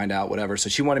people, they find out, whatever. So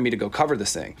she wanted me to go cover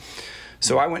this thing.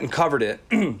 So I went and covered it.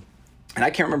 And I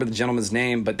can't remember the gentleman's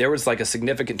name, but there was like a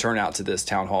significant turnout to this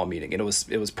town hall meeting. And it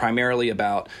was primarily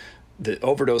about the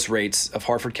overdose rates of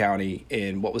Harford County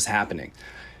and what was happening.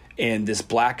 And this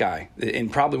black guy, and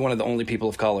probably one of the only people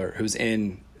of color who's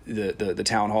in the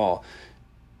town hall,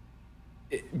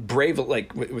 brave,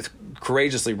 like with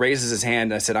courageously raises his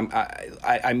hand. And I said,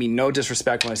 I mean no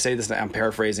disrespect when I say this, I'm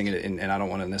paraphrasing it, and I don't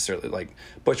want to necessarily like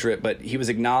butcher it, but he was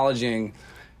acknowledging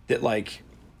that like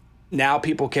now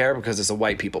people care because it's a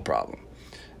white people problem.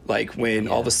 Like when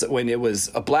all of a sudden, when it was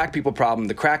a black people problem,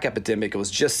 the crack epidemic, it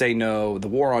was just say no, the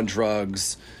war on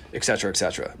drugs, et cetera, et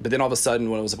cetera. But then all of a sudden,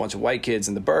 when it was a bunch of white kids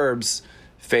in the burbs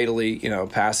fatally,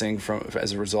 passing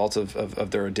as a result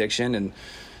of their addiction and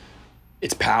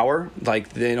its power, like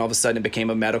then all of a sudden it became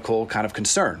a medical kind of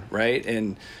concern, right?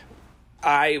 And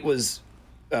I was,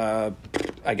 I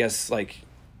guess, like,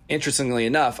 interestingly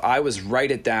enough, I was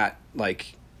right at that,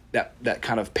 like, that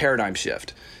kind of paradigm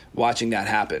shift, watching that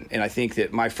happen. And I think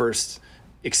that my first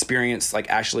experience, like,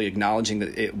 actually acknowledging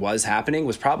that it was happening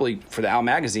was probably for the Owl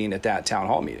magazine at that town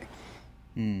hall meeting.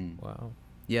 Wow.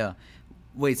 Yeah.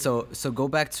 Wait, so go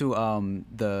back to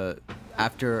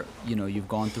after you've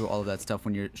gone through all of that stuff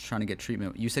when you're trying to get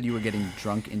treatment. You said you were getting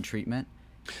drunk in treatment.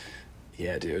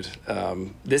 Yeah, dude.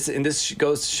 This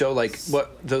goes to show like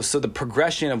the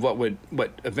progression of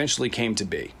what eventually came to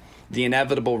be, the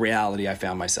inevitable reality I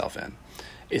found myself in,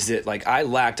 is that like I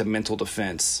lacked a mental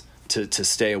defense to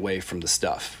stay away from the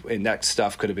stuff, and that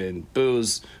stuff could have been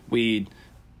booze, weed,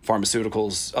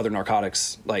 pharmaceuticals, other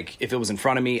narcotics. Like if it was in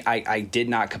front of me, I did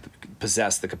not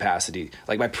possess the capacity.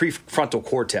 Like my prefrontal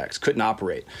cortex couldn't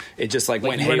operate. It just like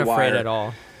went haywire. You weren't afraid at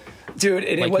all, dude.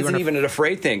 And like, it wasn't even an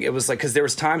afraid thing. It was like, because there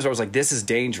was times where I was like, this is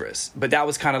dangerous. But that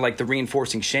was kind of like the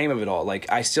reinforcing shame of it all.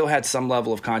 Like I still had some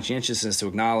level of conscientiousness to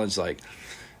acknowledge, like,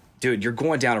 dude, you're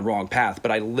going down a wrong path.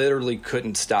 But I literally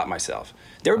couldn't stop myself.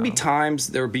 There would be times,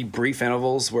 there would be brief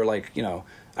intervals where like,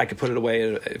 I could put it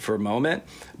away for a moment,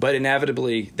 but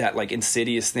inevitably that like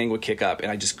insidious thing would kick up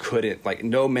and I just couldn't, like,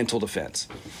 no mental defense.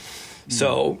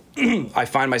 So I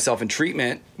find myself in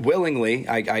treatment willingly.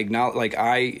 I acknowledge, like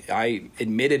I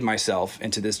admitted myself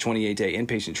into this 28-day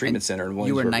inpatient treatment center in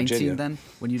Williamsburg, You were 19 Virginia. then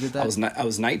when you did that? I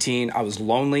was 19. I was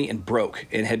lonely and broke,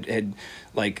 and had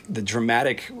like the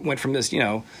dramatic went from this,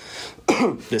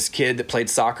 this kid that played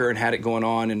soccer and had it going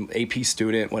on, and AP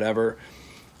student, whatever.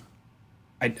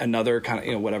 Another kind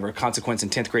of, whatever consequence in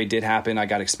 10th grade did happen. I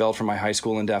got expelled from my high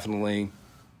school indefinitely.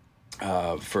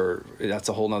 That's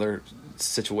a whole nother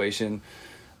situation.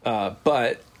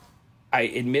 But I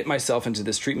admit myself into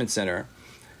this treatment center,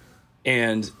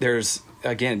 and there's,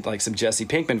 again, like some Jesse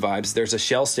Pinkman vibes. There's a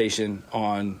Shell station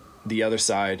on the other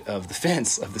side of the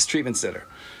fence of this treatment center.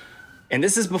 And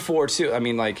this is before too. I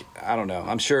mean, like, I don't know.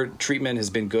 I'm sure treatment has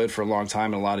been good for a long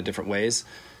time in a lot of different ways.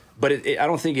 but I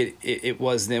don't think it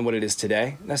was then what it is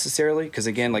today necessarily. Because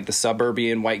again, like the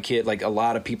suburban white kid, like a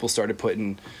lot of people started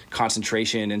putting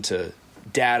concentration into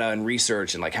data and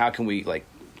research and like how can we like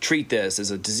treat this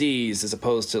as a disease as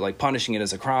opposed to like punishing it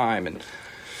as a crime. And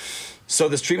so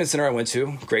this treatment center I went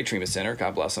to, great treatment center,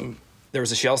 God bless them. There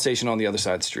was a Shell station on the other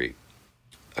side of the street.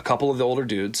 A couple of the older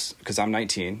dudes, because I'm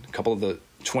 19, a couple of the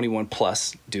 21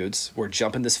 plus dudes were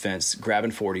jumping this fence,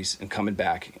 grabbing 40s and coming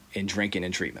back and drinking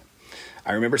in treatment.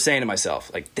 I remember saying to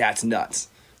myself, like, that's nuts.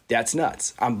 That's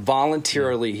nuts. I'm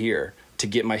voluntarily here to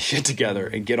get my shit together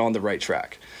and get on the right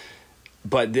track.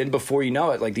 But then before you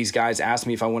know it, like these guys asked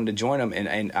me if I wanted to join them,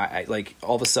 and I like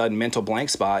all of a sudden mental blank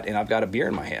spot, and I've got a beer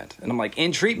in my hand, and I'm like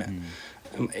in treatment.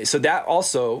 So that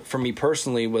also for me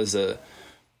personally was a,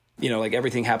 you know, like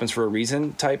everything happens for a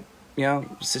reason type, you know,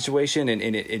 situation,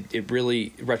 and it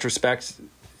really retrospect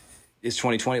is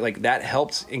 2020. Like that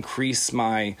helped increase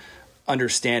my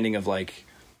understanding of like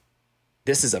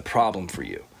this is a problem for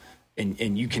you.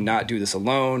 And you cannot do this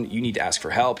alone. You need to ask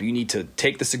for help. You need to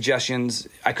take the suggestions.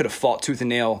 I could have fought tooth and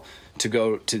nail to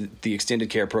go to the extended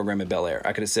care program at Bel Air.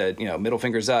 I could have said, you know, middle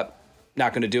fingers up,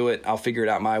 not going to do it. I'll figure it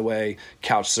out my way,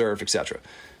 couch surf, etc.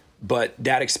 But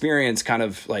that experience kind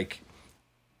of like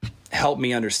helped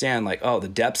me understand like, oh, the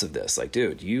depths of this. Like,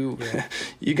 dude, you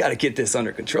got to get this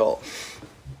under control.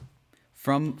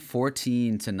 From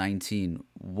 14 to 19,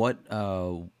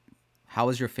 how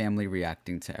is your family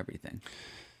reacting to everything?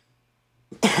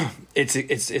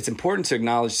 It's important to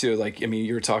acknowledge too. Like, I mean,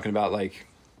 you were talking about like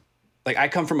I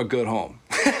come from a good home.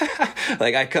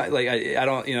 I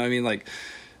don't, you know what I mean? Like,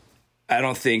 I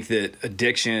don't think that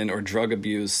addiction or drug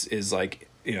abuse is like,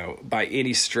 you know, by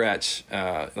any stretch,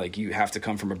 like you have to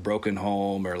come from a broken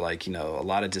home or like, you know, a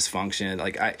lot of dysfunction.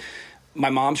 Like my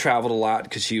mom traveled a lot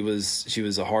because she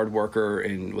was a hard worker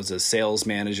and was a sales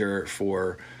manager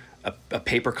for a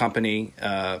paper company.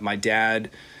 My dad,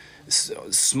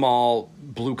 small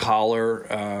blue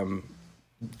collar,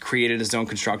 created his own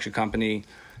construction company.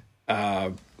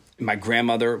 My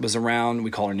grandmother was around.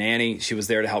 We call her Nanny. She was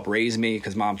there to help raise me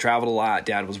because mom traveled a lot.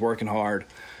 Dad was working hard.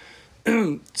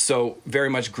 So very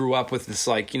much grew up with this,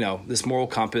 like, you know, this moral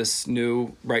compass,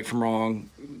 knew right from wrong.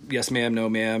 Yes, ma'am, no,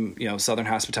 ma'am, you know, Southern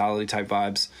hospitality type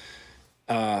vibes.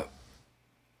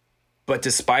 But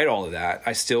despite all of that,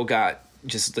 I still got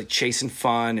just like chasing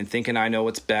fun and thinking I know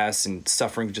what's best and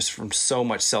suffering just from so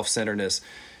much self-centeredness.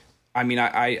 I mean,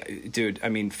 not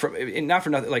for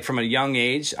nothing, like from a young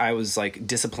age, I was like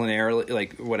disciplinarily,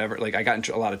 like whatever, like I got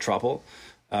into a lot of trouble.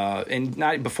 And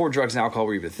not before drugs and alcohol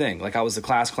were even a thing. Like I was the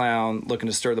class clown, looking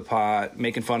to stir the pot,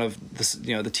 making fun of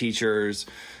the teachers.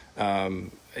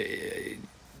 Even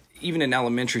in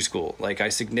elementary school, like I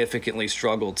significantly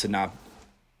struggled to not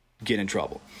get in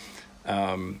trouble.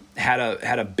 Had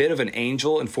a bit of an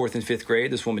angel in 4th and 5th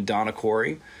grade, this woman, Donna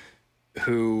Corey,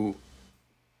 who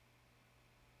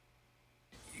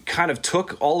kind of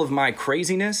took all of my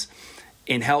craziness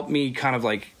and helped me kind of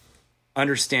like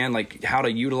understand like how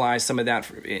to utilize some of that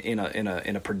in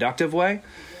a productive way.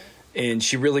 And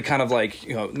she really kind of like,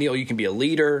 you know, Neil, you can be a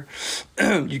leader.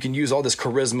 You can use all this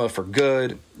charisma for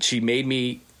good. She made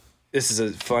me, this is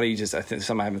a funny, just I think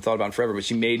something I haven't thought about in forever, but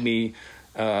she made me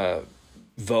not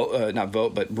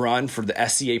vote, but run for the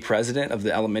SCA president of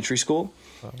the elementary school.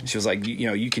 She was like, you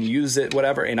know, you can use it,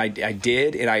 whatever. And I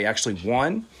did, and I actually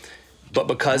won. But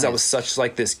because I was such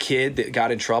like this kid that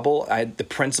got in trouble, the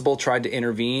principal tried to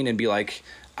intervene and be like,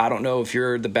 I don't know if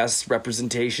you're the best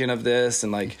representation of this.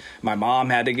 And like my mom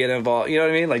had to get involved, you know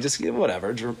what I mean? Like just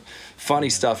whatever, funny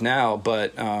stuff now.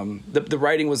 But the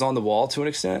writing was on the wall to an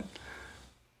extent.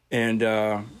 And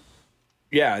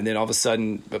yeah, and then all of a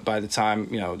sudden, by the time,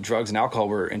 you know, drugs and alcohol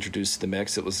were introduced to the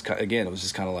mix, it was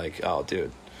just kind of like, oh,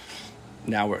 dude,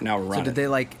 now we're running. So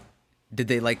did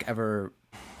they ever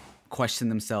question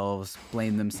themselves,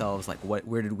 blame themselves, like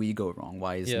where did we go wrong?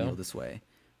 Why is Neil this way?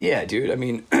 Yeah, dude. I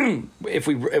mean, if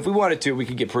we wanted to, we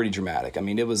could get pretty dramatic. I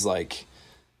mean, it was like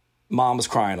mom was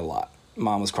crying a lot.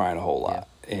 Mom was crying a whole lot.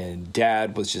 Yeah. And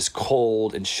dad was just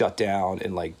cold and shut down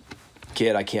and like,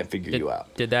 kid, I can't figure you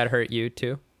out. Did that hurt you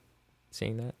too?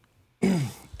 Seeing that?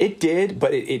 It did,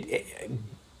 but it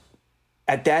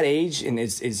at that age, and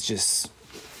it's just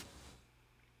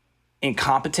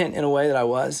incompetent in a way that I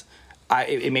was,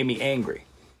 it made me angry.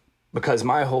 Because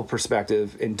my whole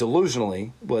perspective, and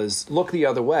delusionally, was look the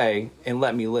other way and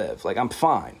let me live. Like, I'm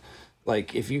fine.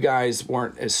 Like, if you guys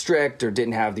weren't as strict or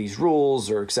didn't have these rules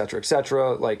or et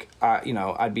cetera, like,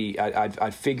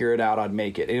 I'd figure it out. I'd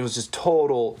make it. And it was just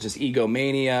total, just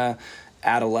egomania,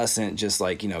 adolescent, just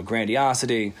like, you know,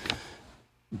 grandiosity.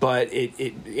 But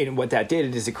it what that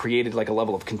did is it created like a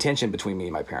level of contention between me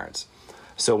and my parents.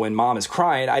 So when mom is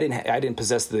crying, I didn't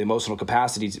possess the emotional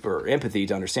capacity or empathy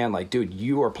to understand, like, dude,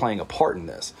 you are playing a part in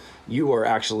this. You are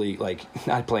actually, like,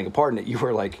 not playing a part in it. You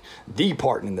are, like, the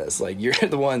part in this. Like, you're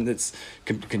the one that's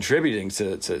contributing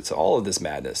to all of this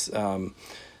madness.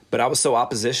 But I was so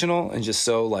oppositional and just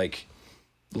so, like,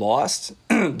 lost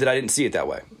that I didn't see it that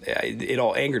way. It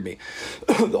all angered me.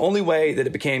 The only way that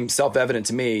it became self-evident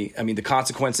to me, I mean, the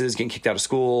consequences, getting kicked out of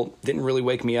school, didn't really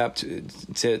wake me up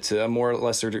to a more or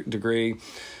lesser degree.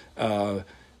 What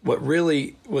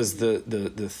really was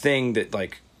the thing that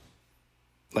like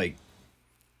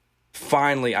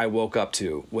finally I woke up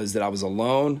to was that I was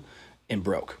alone and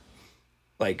broke.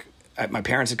 Like, my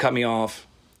parents had cut me off.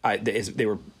 They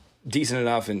were decent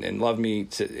enough and loved me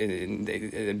and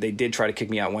they did try to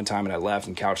kick me out one time, and I left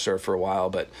and couch surfed for a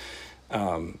while. But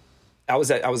I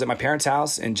was at my parents'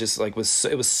 house, and just like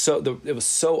it was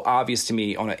so obvious to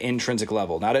me on an intrinsic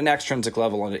level, not an extrinsic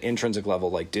level, on an intrinsic level.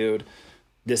 Like, dude,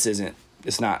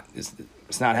 it's not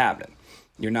happening.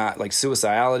 You're not, like,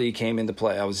 suicidality came into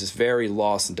play. I was just very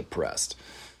lost and depressed,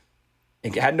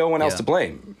 and had no one else to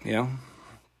blame. You know.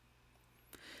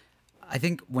 I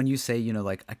think when you say, you know,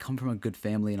 like, I come from a good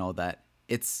family and all that,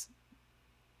 it's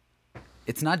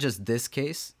not just this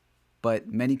case, but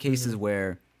many cases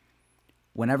where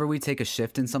whenever we take a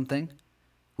shift in something,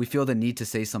 we feel the need to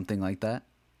say something like that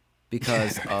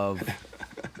because of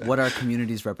what our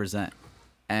communities represent.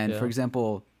 And for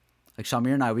example, like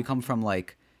Shamir and I, we come from,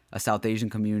 like, a South Asian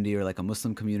community or, like, a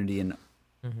Muslim community, and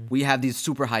we have these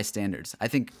super high standards. I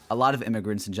think a lot of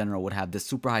immigrants in general would have this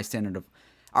super high standard of,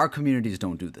 our communities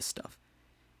don't do this stuff.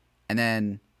 And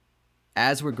then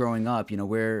as we're growing up, you know,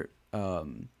 we're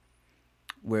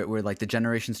like the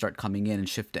generations start coming in and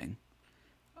shifting.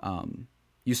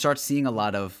 You start seeing a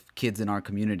lot of kids in our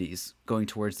communities going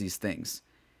towards these things.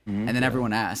 And then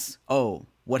everyone asks, oh,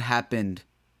 what happened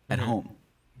at home?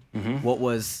 What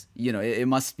was, you know, it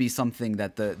must be something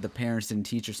that the parents didn't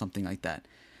teach or something like that.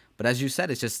 But as you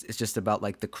said, it's just about,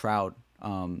 like, the crowd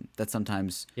that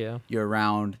sometimes you're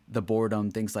around, the boredom,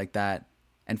 things like that.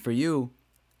 And for you,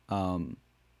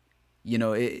 you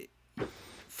know,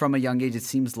 from a young age, it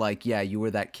seems like, you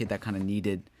were that kid that kind of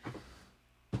needed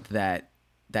that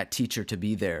teacher to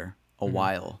be there a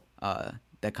while,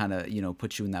 that kind of, you know,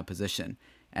 put you in that position.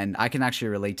 And I can actually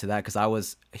relate to that because I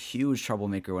was a huge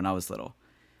troublemaker when I was little.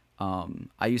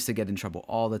 I used to get in trouble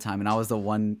all the time, and I was the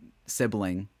one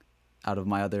sibling out of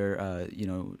my other, you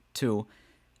know, two,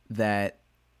 that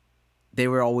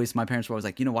my parents were always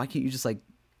like, you know, why can't you just, like,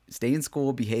 stay in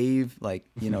school, behave, like,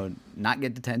 you know, not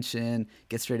get detention,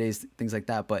 get straight A's, things like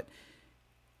that. But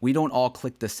we don't all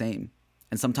click the same.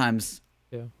 And sometimes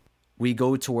we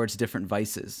go towards different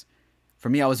vices. For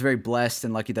me, I was very blessed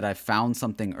and lucky that I found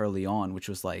something early on, which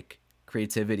was, like,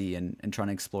 creativity and trying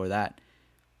to explore that.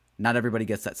 Not everybody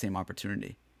gets that same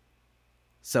opportunity.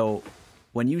 So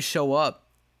when you show up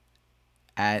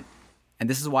and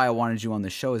this is why I wanted you on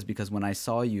the show, is because when I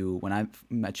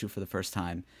met you for the first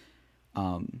time,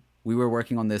 we were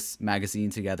working on this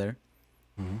magazine together.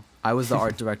 I was the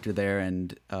art director there,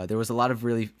 and there was a lot of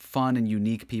really fun and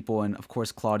unique people. And of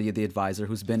course, Claudia, the advisor,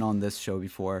 who's been on this show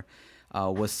before,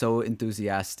 was so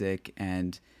enthusiastic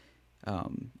and,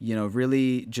 you know,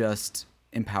 really just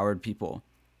empowered people.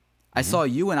 I saw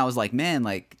you and I was like, man,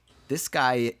 like, this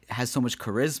guy has so much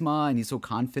charisma and he's so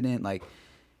confident. Like,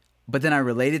 but then I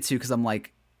related to you because I'm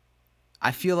like,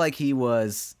 I feel like he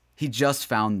just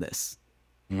found this.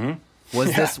 Was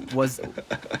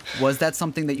that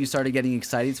something that you started getting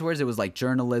excited towards? It was like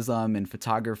journalism and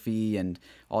photography and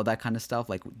all that kind of stuff.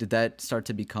 Like, did that start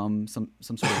to become some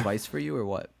sort of vice for you, or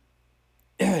what?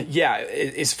 Yeah,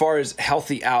 as far as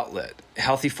healthy outlet,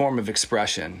 healthy form of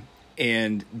expression.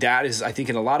 And that is, I think,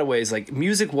 in a lot of ways, like,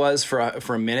 music was for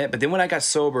a minute, but then when I got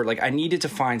sober, like, I needed to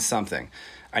find something.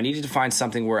 I needed to find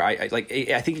something where I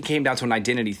think it came down to an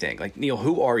identity thing. Like, Neil,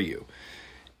 who are you?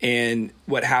 And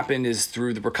what happened is,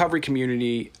 through the recovery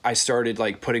community, I started,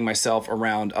 like, putting myself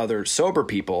around other sober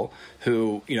people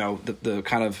who, you know, the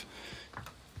kind of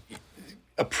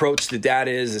approach that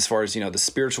is, as far as, you know, the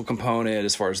spiritual component,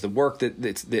 as far as the work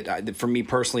that for me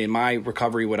personally in my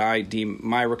recovery, what I deem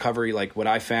my recovery, like what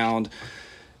I found.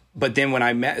 But then when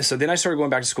then I started going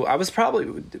back to school. I was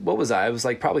probably, I was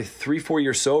like probably 3-4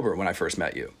 years sober when I first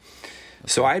met you.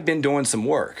 So I had been doing some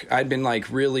work. I'd been,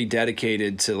 like, really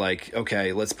dedicated to, like,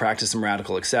 okay, let's practice some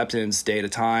radical acceptance, day at a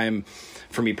time.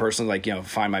 For me personally, like, you know,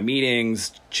 find my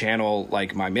meetings, channel,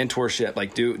 like, my mentorship,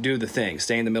 like, do the thing,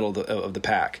 stay in the middle of the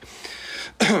pack.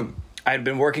 I had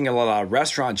been working a lot of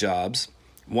restaurant jobs.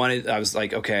 I was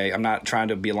like, okay, I'm not trying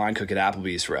to be a line cook at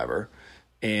Applebee's forever.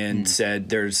 And said,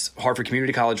 there's Hartford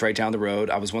Community College right down the road.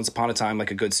 I was once upon a time,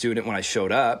 like, a good student when I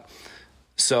showed up.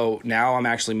 So now I'm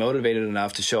actually motivated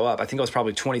enough to show up. I think I was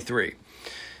probably 23.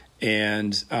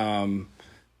 And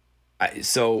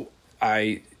so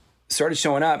I started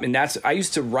showing up, and I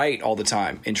used to write all the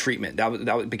time in treatment.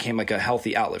 That became like a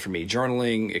healthy outlet for me.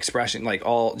 Journaling, expression, like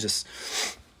all just.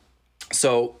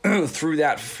 So through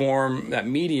that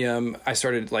medium, I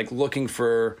started like looking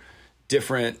for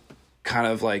different kind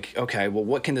of like, okay, well,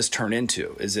 what can this turn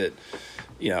into? Is it,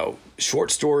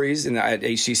 short stories? And at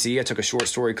HCC, I took a short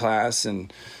story class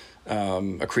and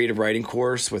a creative writing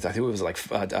course with, I think it was like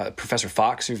Professor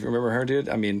Fox, if you remember her, dude.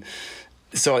 I mean,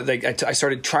 so like I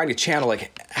started trying to channel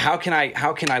like how can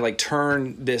I like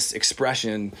turn this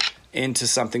expression into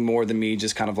something more than me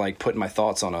just kind of like putting my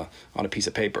thoughts on a piece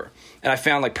of paper. And I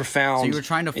found like profound. So you were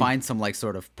trying to find some like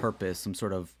sort of purpose, some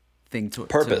sort of thing to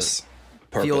purpose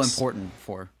feel important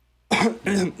for.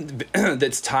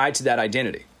 That's tied to that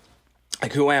identity.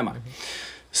 Like, who am I?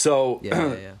 So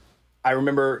Yeah. I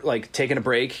remember like taking a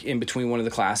break in between one of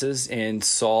the classes and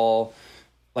saw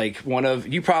like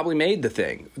you probably made the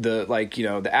thing, the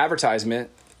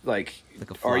advertisement, like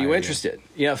a flyer, are you interested?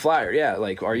 Yeah, flyer. Yeah.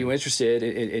 Like, are you interested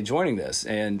in joining this?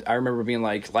 And I remember being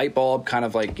like light bulb, kind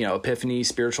of like, epiphany,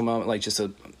 spiritual moment, like just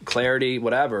a clarity,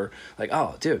 whatever. Like,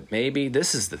 oh dude, maybe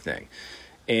this is the thing.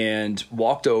 And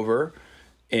walked over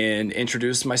and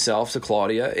introduced myself to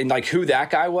Claudia, and like who that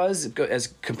guy was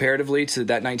as comparatively to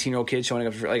that 19-year-old kid showing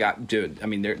up. Like, dude, I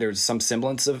mean, there's some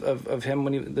semblance of him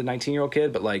when the 19-year-old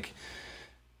kid, but like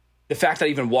the fact that I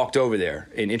even walked over there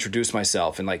and introduced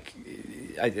myself, and like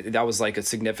that was like a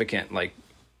significant like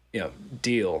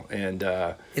deal. And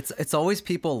it's always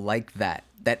people like that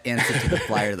answer to the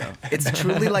flyer though. It's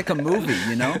truly like a movie,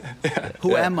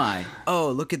 Who am I?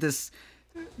 Oh, look at this.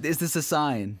 Is this a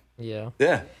sign? Yeah.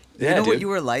 Yeah. You know dude. what you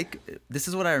were like? This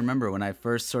is what I remember when I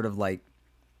first sort of like,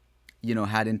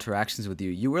 had interactions with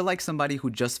you. You were like somebody who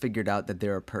just figured out that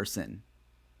they're a person.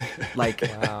 Like,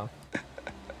 Wow.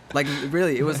 like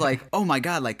really, it was like, oh my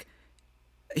God, like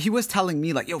he was telling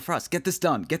me like, yo, Frost, get this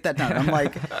done, get that done. I'm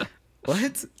like,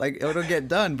 what? Like, it'll get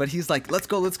done. But he's like, let's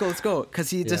go. Cause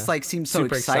he just like seemed so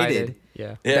Super excited.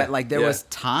 Yeah. That like there was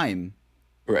time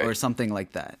Right. or something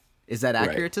like that. Is that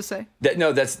accurate to say?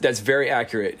 That's very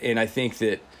accurate. And I think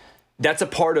that's a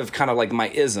part of kind of like my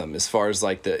ism, as far as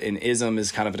like an ism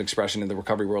is kind of an expression in the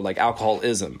recovery world, like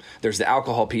alcoholism. There's the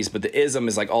alcohol piece, but the ism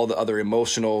is like all the other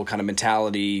emotional kind of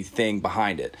mentality thing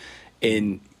behind it.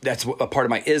 And that's a part of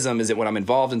my ism, is that when I'm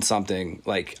involved in something,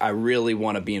 like I really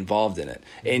want to be involved in it.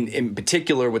 And in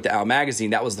particular with the Al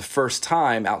magazine, that was the first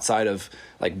time outside of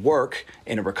like work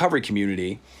in a recovery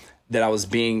community that I was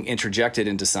being interjected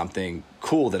into something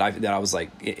cool that I was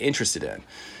like interested in.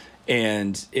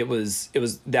 And it was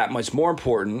that much more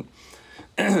important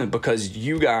because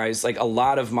you guys, like a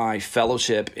lot of my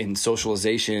fellowship and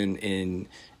socialization in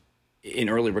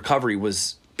early recovery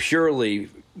was purely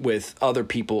with other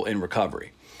people in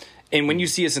recovery. And when you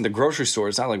see us in the grocery store,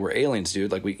 it's not like we're aliens,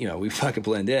 dude. Like we fucking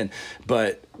blend in.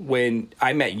 But when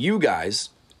I met you guys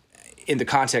in the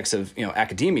context of,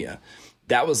 academia,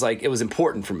 that was like, it was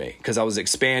important for me because I was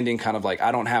expanding kind of like,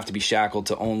 I don't have to be shackled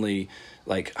to only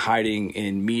like hiding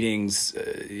in meetings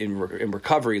in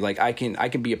recovery. Like I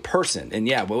can be a person. And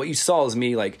yeah, well, what you saw is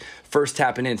me like first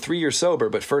tapping in 3 years sober,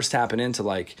 but first tapping into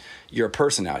like, you're a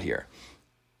person out here.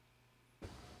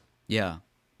 Yeah.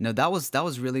 No, that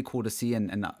was really cool to see.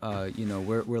 And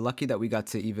we're lucky that we got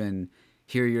to even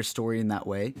hear your story in that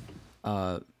way.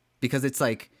 Because it's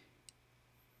like,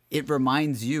 it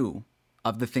reminds you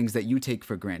of the things that you take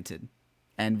for granted.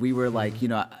 And we were like,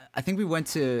 I think we went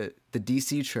to the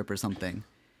DC trip or something.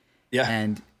 Yeah.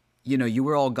 And, you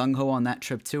were all gung-ho on that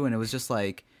trip too. And it was just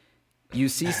like, you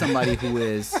see somebody who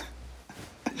is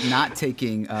not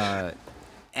taking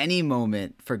any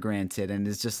moment for granted and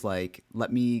is just like,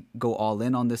 let me go all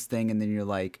in on this thing. And then you're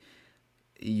like,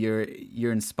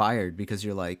 you're inspired because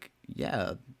you're like,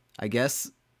 yeah, I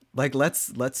guess like, let's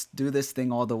do this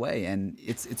thing all the way. And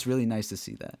it's really nice to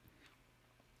see that.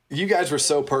 You guys were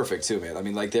so perfect too, man. I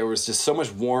mean, like there was just so much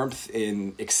warmth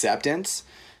in acceptance,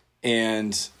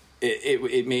 and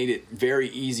it made it very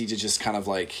easy to just kind of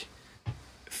like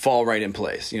fall right in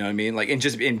place. You know what I mean? Like, and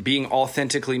just in being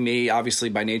authentically me, obviously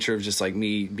by nature of just like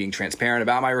me being transparent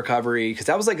about my recovery, because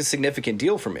that was like a significant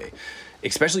deal for me,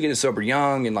 especially getting sober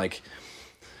young. And like,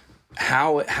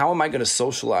 how am I going to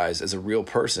socialize as a real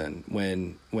person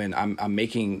when I'm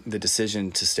making the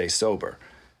decision to stay sober?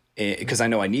 Because I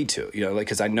know I need to,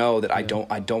 because I know that I don't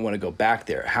want to go back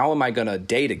there. How am I going to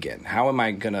date again? How am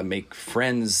I going to make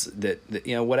friends that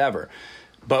whatever.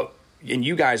 And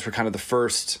you guys were kind of the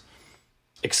first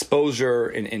exposure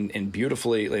and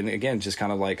beautifully, and again, just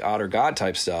kind of like otter God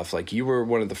type stuff. Like you were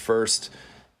one of the first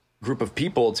group of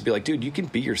people to be like, dude, you can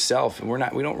be yourself, and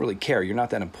we don't really care. You're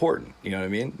not that important. You know what I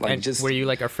mean? Like, And just were you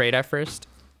like afraid at first?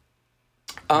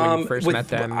 When you first met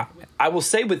them? I will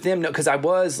say with them, no, because I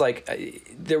was like,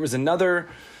 there was another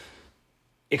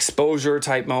exposure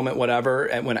type moment, whatever,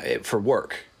 and for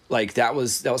work. Like that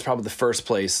was probably the first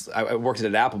place I worked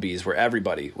at Applebee's where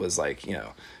everybody was like, you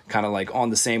know, kind of like on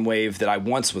the same wave that I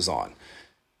once was on.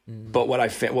 But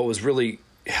what was really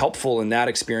helpful in that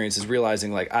experience is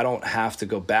realizing like I don't have to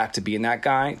go back to being that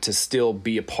guy to still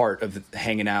be a part of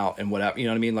hanging out and whatever. You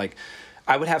know what I mean? Like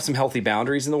I would have some healthy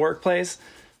boundaries in the workplace,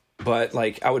 but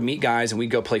like I would meet guys and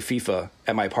we'd go play FIFA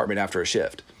at my apartment after a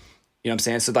shift. You know what I'm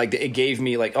saying? So like it gave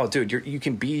me like, oh dude, you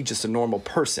can be just a normal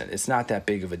person. It's not that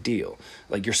big of a deal.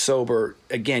 Like you're sober.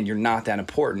 Again, you're not that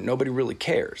important. Nobody really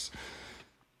cares.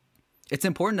 It's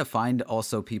important to find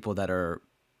also people that are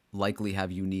likely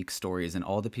have unique stories, and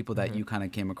all the people that you kind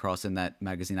of came across in that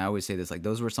magazine. I always say this, like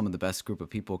those were some of the best group of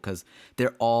people because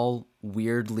they're all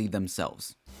weirdly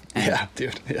themselves. Yeah,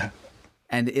 dude. Yeah.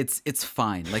 And it's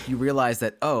fine. Like you realize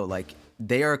that, oh, like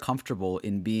they are comfortable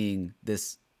in being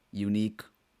this unique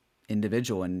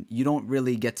individual, and you don't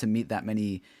really get to meet that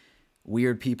many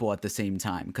weird people at the same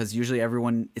time because usually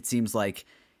everyone, it seems like,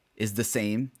 is the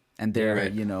same and they're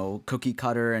right. you know, cookie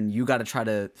cutter, and you got to try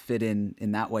to fit in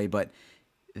that way, but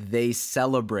they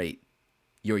celebrate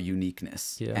your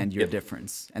uniqueness and your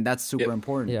difference, and that's super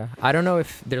important. Yeah, I don't know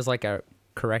if there's like a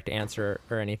correct answer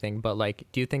or anything, but like,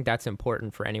 do you think that's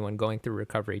important for anyone going through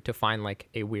recovery to find like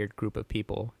a weird group of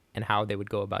people and how they would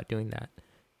go about doing that?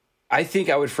 I think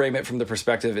I would frame it from the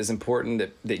perspective is important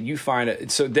that you find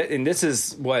it. So that, and this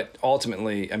is what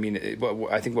ultimately, I mean,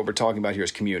 I think what we're talking about here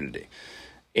is community,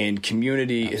 and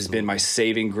community has been my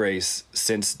saving grace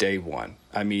since day one.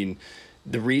 I mean,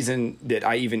 the reason that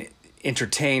I even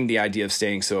entertained the idea of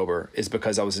staying sober is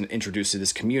because I was introduced to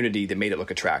this community that made it look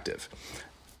attractive.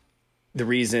 The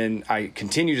reason I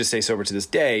continue to stay sober to this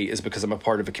day is because I'm a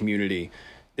part of a community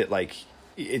that like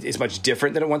it's much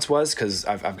different than it once was, because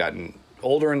I've gotten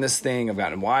older in this thing, I've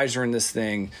gotten wiser in this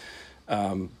thing,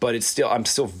 but I'm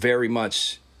still very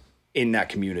much in that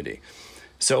community.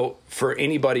 So for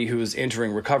anybody who is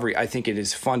entering recovery, I think it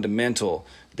is fundamental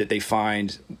that they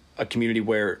find a community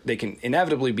where they can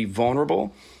inevitably be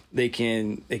vulnerable, they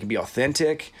can be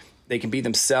authentic, they can be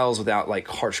themselves without like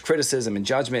harsh criticism and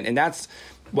judgment. And that's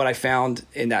what I found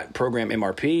in that program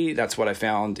MRP. That's what I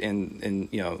found in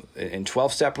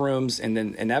 12-step rooms, and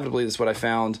then inevitably that's what I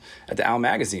found at the Owl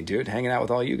magazine, dude, hanging out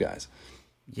with all you guys.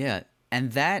 Yeah,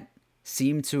 and that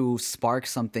seemed to spark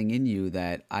something in you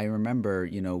that I remember.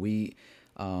 You know, we,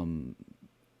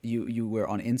 you were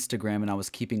on Instagram, and I was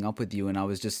keeping up with you, and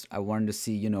I wanted to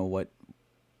see, you know, what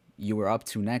you were up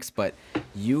to next, but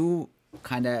you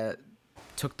kind of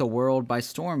took the world by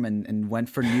storm and went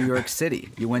for New York City.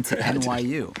 You went to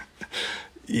NYU.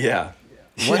 Yeah.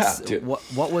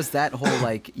 What was that whole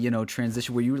like, you know,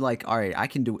 transition? Were you like, all right, I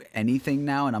can do anything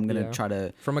now, and I'm gonna try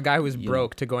to, from a guy who was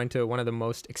broke to going to one of the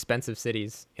most expensive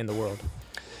cities in the world?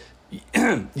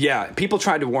 Yeah, people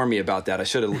tried to warn me about that. I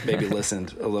should have maybe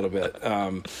listened a little bit.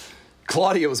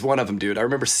 Claudia was one of them, dude. I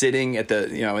remember sitting at the,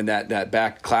 you know, in that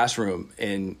back classroom,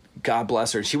 and God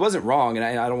bless her. She wasn't wrong, and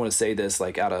I don't want to say this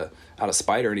like out of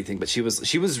spite or anything, but she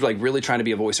was like really trying to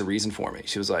be a voice of reason for me.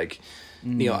 She was like,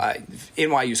 you know,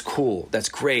 NYU's cool, that's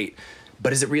great,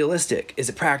 but is it realistic? Is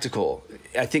it practical?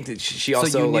 I think that she also,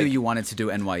 so you knew you wanted to do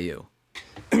NYU.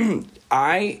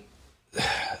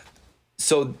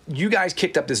 So you guys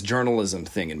kicked up this journalism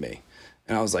thing in me,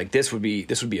 and I was like, this would be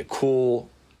a cool,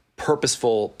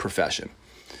 purposeful profession,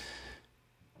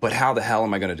 but how the hell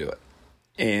am I going to do it?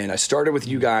 And I started with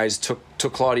you guys, took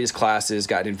Claudia's classes,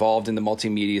 got involved in the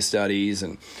multimedia studies,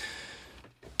 and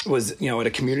was, you know, at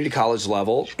a community college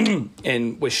level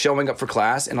and was showing up for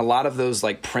class. And a lot of those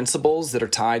like principles that are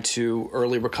tied to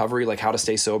early recovery, like how to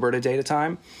stay sober at a day at a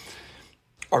time,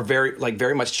 are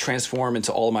very much transform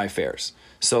into all of my affairs.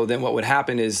 So then what would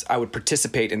happen is I would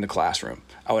participate in the classroom.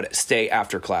 I would stay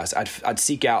after class. I'd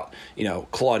seek out, you know,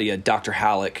 Claudia, Dr.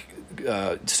 Halleck,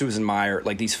 Susan Meyer,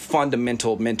 like these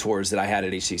fundamental mentors that I had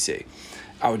at HCC.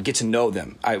 I would get to know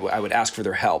them. I would ask for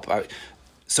their help.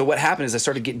 So what happened is I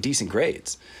started getting decent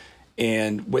grades.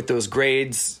 And with those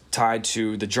grades tied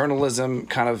to the journalism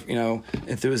kind of, you know,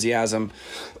 enthusiasm,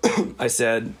 I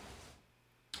said,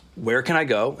 where can I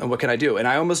go and what can I do? And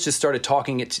I almost just started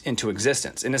talking it into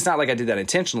existence. And it's not like I did that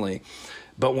intentionally,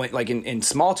 but when, like in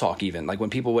small talk, even like when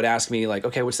people would ask me like,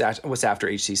 okay, what's after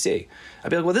HCC? I'd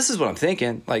be like, well, this is what I'm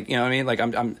thinking. Like, you know what I mean? Like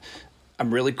I'm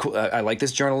really cool. I like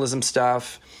this journalism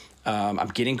stuff. I'm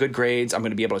getting good grades. I'm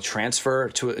going to be able to transfer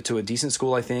to a decent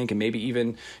school, I think, and maybe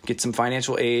even get some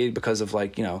financial aid because of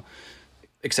like, you know,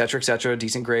 et cetera,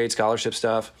 decent grade, scholarship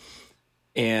stuff.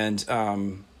 And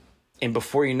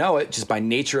before you know it, just by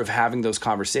nature of having those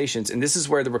conversations, and this is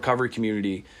where the recovery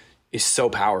community is so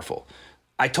powerful.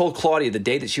 I told Claudia the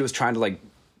day that she was trying to like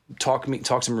talk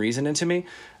some reason into me.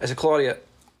 I said, Claudia,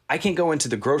 I can't go into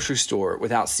the grocery store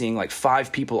without seeing like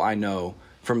 5 people I know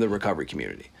from the recovery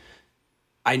community.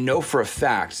 I know for a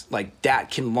fact like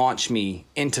that can launch me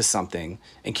into something.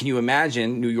 And can you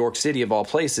imagine New York City of all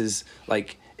places?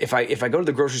 Like if I go to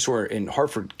the grocery store in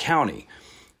Hartford County,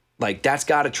 like that's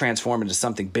got to transform into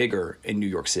something bigger in New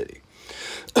York City.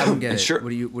 I don't get it. Sure.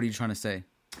 What are you trying to say?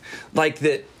 Like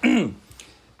that.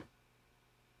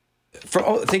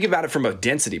 Think about it from a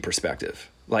density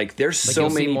perspective. Like there's Like so you'll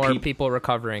many see more people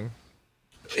recovering.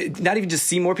 Not even just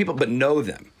see more people, but know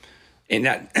them. And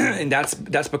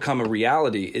that's become a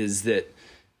reality, is that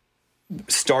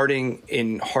starting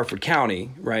in Hartford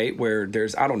County, right, where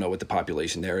there's, I don't know what the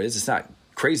population there is. It's not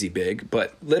crazy big,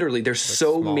 but literally there's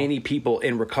so many people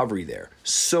in recovery there.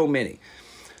 So many.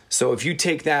 So if you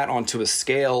take that onto a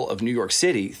scale of New York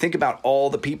City, think about all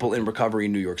the people in recovery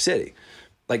in New York City.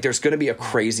 Like there's going to be a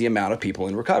crazy amount of people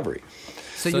in recovery.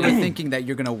 So you were thinking that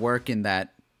you're going to work in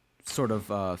that sort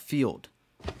of field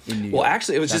in New York? Well,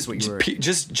 actually, it was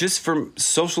That's just from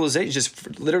socialization,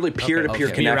 literally peer-to-peer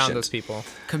okay. Be connections. around those people.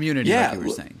 community, Yeah, like you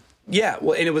were saying. Yeah,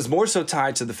 well, and it was more so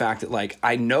tied to the fact that like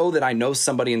I know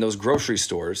somebody in those grocery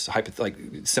stores, like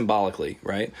symbolically,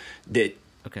 right? That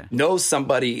knows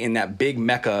somebody in that big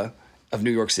mecca of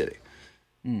New York City.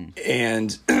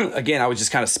 And again, I would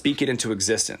just kind of speak it into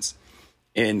existence.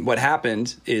 And what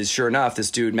happened is, sure enough,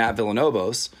 this dude Matt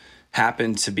Villalobos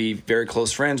happened to be very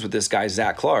close friends with this guy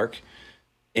Zach Clark,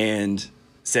 and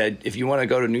said, if you want to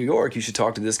go to New York, you should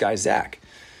talk to this guy Zach.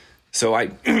 So I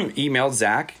emailed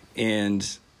Zach, and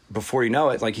before you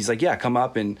know it, like he's like, yeah, come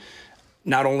up, and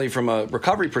not only from a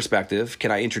recovery perspective,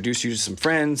 can I introduce you to some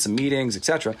friends, some meetings,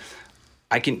 etc.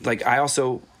 I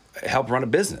also help run a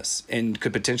business and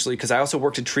could potentially, because I also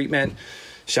worked in treatment.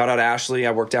 Shout out Ashley.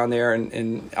 I worked down there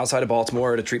and outside of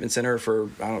Baltimore at a treatment center for,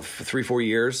 I don't know, for 3-4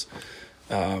 years.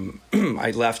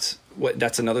 I left.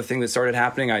 That's another thing that started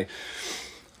happening. I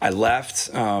left.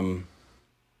 I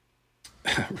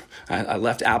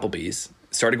left Applebee's,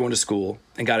 started going to school,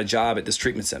 and got a job at this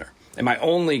treatment center. And my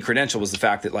only credential was the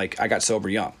fact that like I got sober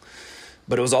young.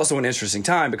 But it was also an interesting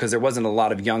time because there wasn't a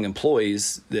lot of young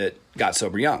employees that got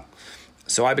sober young.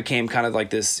 So I became kind of like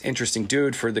this interesting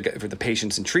dude for the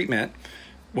patients in treatment,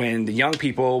 when the young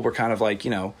people were kind of like,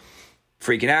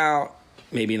 freaking out,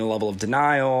 maybe in a level of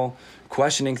denial,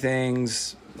 questioning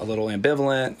things, a little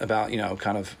ambivalent about,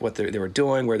 kind of what they were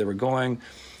doing, where they were going.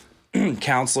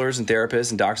 Counselors and therapists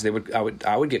and doctors,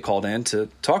 I would get called in to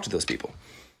talk to those people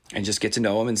and just get to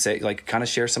know them and say, like, kind of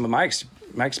share some of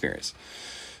my experience.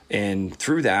 And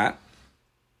through that,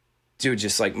 dude,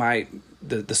 just like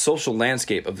the social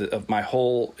landscape of my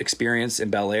whole experience in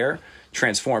Bel Air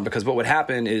transformed, because what would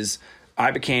happen is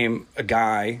I became a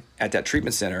guy at that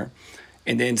treatment center.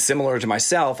 And then similar to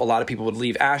myself, a lot of people would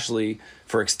leave Ashley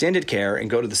for extended care and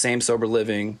go to the same sober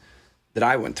living that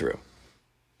I went through.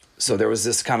 So there was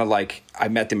this kind of like, I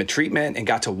met them at treatment and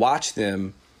got to watch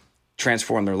them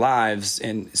transform their lives.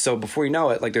 And so before you know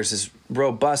it, like there's this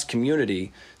robust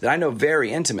community that I know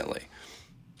very intimately,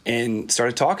 and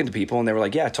started talking to people, and they were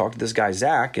like, yeah, talk to this guy,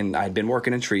 Zach. And I'd been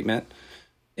working in treatment,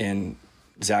 and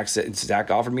Zach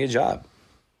offered me a job.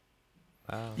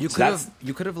 Wow. You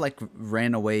could have like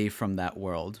ran away from that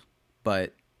world,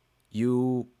 but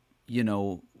you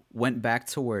went back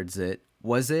towards it.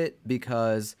 Was it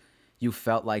because you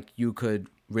felt like you could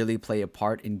really play a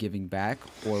part in giving back,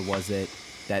 or was it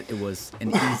that it was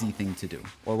an easy thing to do,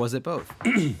 or was it both?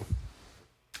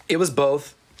 It was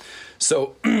both.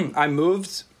 So I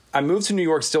moved to New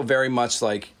York still very much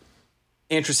like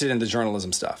interested in the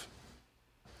journalism stuff,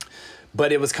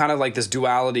 but it was kind of like this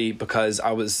duality, because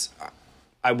I was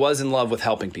in love with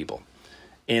helping people.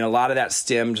 And a lot of that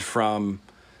stemmed from,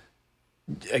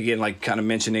 again, like kind of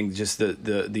mentioning just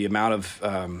the amount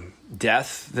of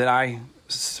death that I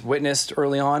witnessed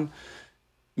early on.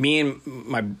 Me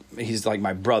and he's like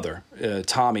my brother,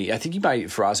 Tommy. I think you might,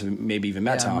 for us, maybe even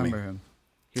met Tommy. I remember him.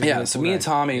 Yeah, so me and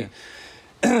Tommy,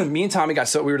 me and Tommy got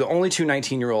sober. We were the only two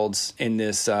 19-year-olds in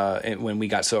this when we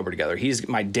got sober together. He's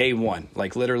my day one.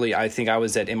 Like literally, I think I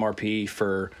was at MRP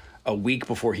for a week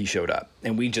before he showed up,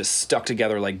 and we just stuck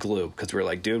together like glue, because we were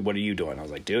like, dude, what are you doing? I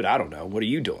was like, dude, I don't know. What are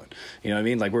you doing? You know what I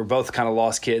mean? Like we're both kind of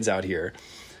lost kids out here.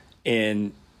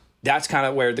 And that's kind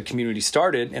of where the community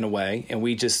started in a way. And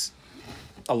we just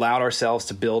allowed ourselves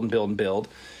to build and build and build.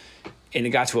 And it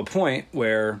got to a point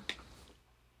where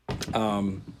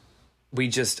we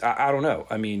just, I don't know.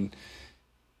 I mean,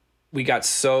 we got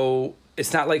so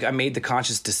it's not like I made the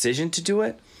conscious decision to do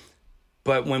it.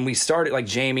 But when we started, like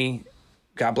Jamie,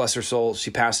 God bless her soul,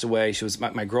 she passed away. She was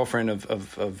my girlfriend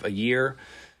of a year.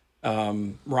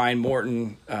 Ryan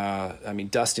Morton,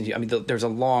 Dustin. There's a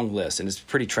long list, and it's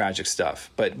pretty tragic stuff.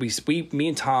 But me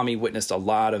and Tommy witnessed a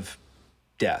lot of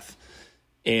death,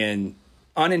 and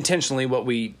unintentionally, what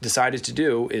we decided to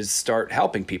do is start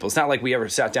helping people. It's not like we ever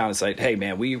sat down and said, "Hey,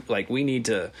 man, we need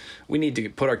to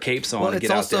put our capes on and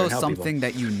get out there and help people." Well, it's also something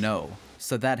that you know,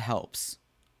 so that helps.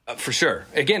 For sure.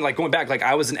 Again, like going back, like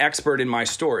I was an expert in my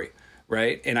story,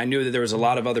 right? And I knew that there was a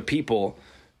lot of other people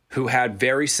who had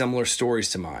very similar stories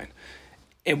to mine.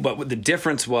 But the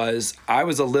difference was I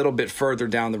was a little bit further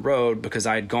down the road because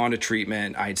I had gone to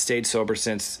treatment. I had stayed sober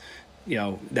since,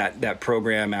 that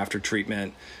program after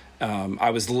treatment.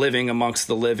 I was living amongst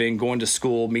the living, going to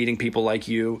school, meeting people like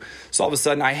you. So all of a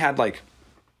sudden I had like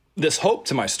this hope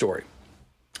to my story.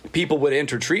 People would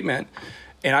enter treatment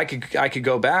and I could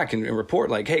go back and report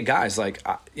like, hey guys, like,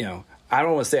 I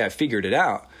don't want to say I figured it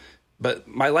out, but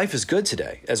my life is good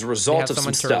today as a result of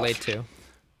some stuff. To relate to.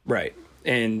 Right.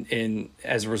 And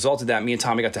as a result of that, me and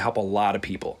Tommy got to help a lot of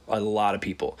people.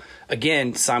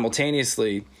 Again,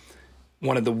 simultaneously,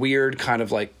 one of the weird kind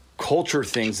of like culture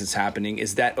things that's happening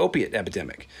is that opiate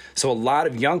epidemic. So a lot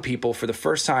of young people for the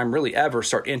first time really ever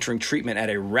start entering treatment at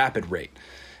a rapid rate.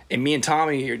 And me and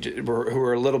Tommy, who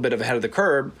are a little bit ahead of the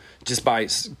curve, just by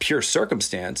pure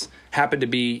circumstance, happened to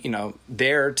be,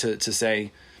 there to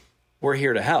say, we're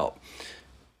here to help.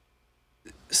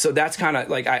 So that's kind of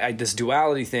like I this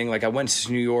duality thing. Like I went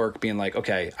to New York being like,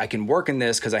 okay, I can work in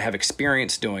this because I have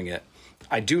experience doing it.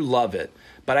 I do love it,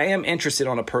 but I am interested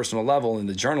on a personal level in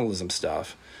the journalism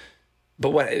stuff.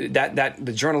 But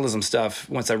the journalism stuff,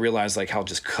 once I realized like how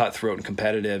just cutthroat and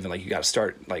competitive and like you got to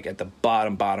start like at the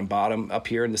bottom up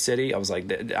here in the city, I was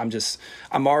like,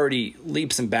 I'm already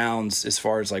leaps and bounds as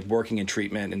far as like working in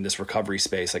treatment in this recovery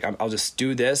space. Like I'll just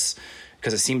do this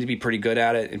because I seem to be pretty good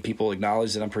at it and people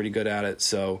acknowledge that I'm pretty good at it.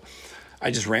 So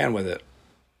I just ran with it.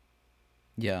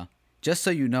 Yeah. Just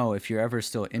so you know, if you're ever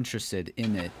still interested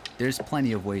in it, there's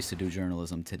plenty of ways to do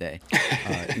journalism today,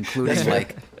 including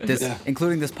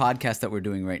including this podcast that we're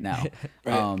doing right now.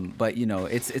 Right. But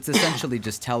it's essentially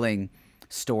just telling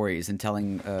stories and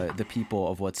telling the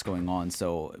people of what's going on.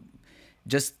 So,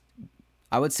 just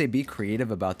I would say be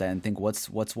creative about that and think what's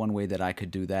one way that I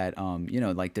could do that.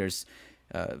 Like there's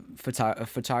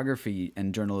photography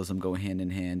and journalism go hand in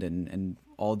hand, and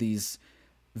all these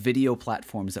video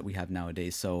platforms that we have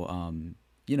nowadays. So,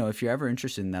 if you're ever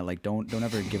interested in that, like don't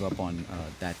ever give up on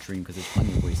that dream because there's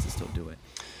plenty of ways to still do it.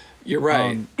 You're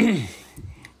right.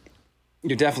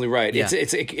 You're definitely right. Yeah.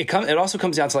 It also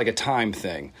comes down to like a time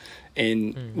thing.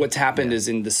 And what's happened is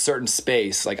in this certain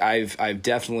space, like I've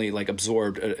definitely like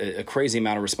absorbed a crazy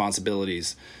amount of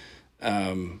responsibilities.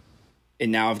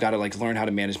 And now I've got to like learn how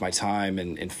to manage my time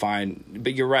and find,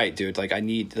 but you're right, dude. Like I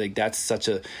need, like, that's such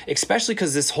a, especially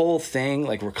because this whole thing,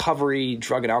 like recovery,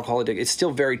 drug and alcohol addiction, it's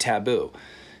still very taboo.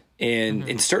 And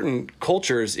in certain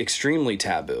cultures, extremely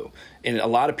taboo. And a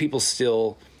lot of people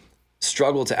still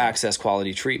struggle to access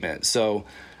quality treatment. So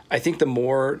I think the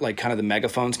more like kind of the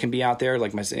megaphones can be out there,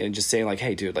 like just saying like,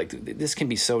 hey dude, like this can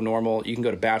be so normal. You can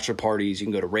go to bachelor parties, you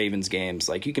can go to Ravens games.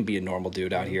 Like you can be a normal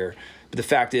dude out here. But the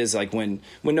fact is, like when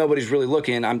nobody's really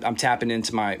looking, I'm tapping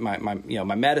into my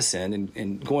my medicine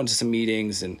and going to some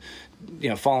meetings and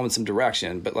following some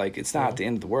direction. But like it's not the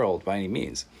end of the world by any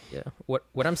means. Yeah.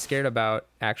 What I'm scared about,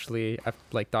 actually, I've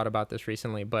like thought about this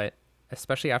recently, but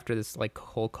especially after this like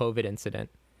whole COVID incident,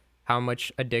 how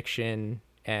much addiction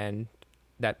and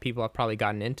that people have probably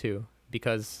gotten into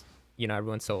because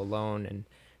everyone's so alone and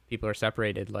people are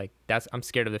separated. Like I'm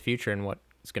scared of the future and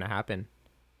what's going to happen.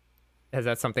 Has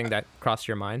that something that crossed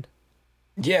your mind?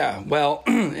 Yeah, well,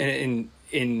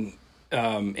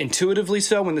 intuitively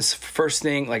so. When this first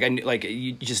thing,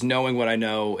 you just knowing what I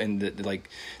know, and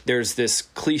there's this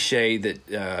cliche that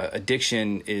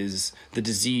addiction is the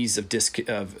disease of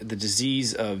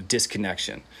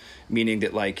disconnection, meaning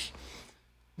that like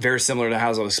very similar to how I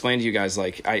was explaining to you guys.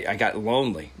 Like I got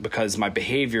lonely because my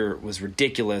behavior was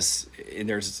ridiculous, and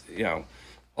there's a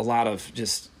lot of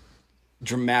just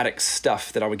dramatic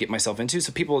stuff that I would get myself into.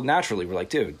 So people naturally were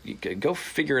like, dude, you go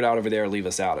figure it out over there, leave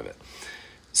us out of it.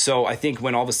 So I think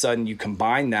when all of a sudden you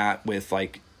combine that with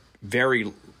like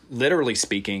very literally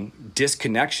speaking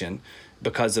disconnection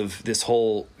because of this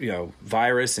whole,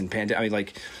 virus and pandemic. I mean,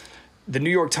 like the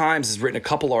New York Times has written a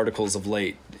couple articles of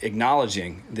late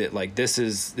acknowledging that like this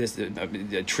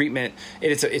treatment.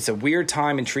 And it's a weird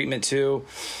time in treatment too.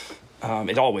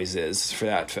 It always is, for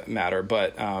that matter,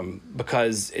 but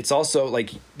because it's also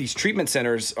like these treatment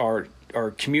centers are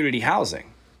community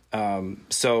housing.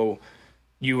 So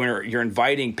you're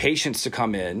inviting patients to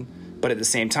come in, but at the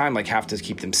same time, like, have to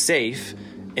keep them safe.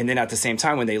 And then at the same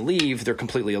time, when they leave, they're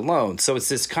completely alone. So it's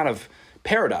this kind of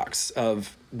paradox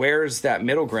of where's that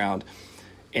middle ground.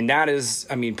 And that is,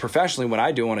 I mean, professionally, what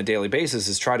I do on a daily basis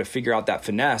is try to figure out that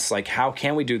finesse, like, how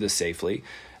can we do this safely?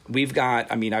 We've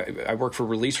got, I mean, I work for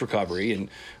Release Recovery, and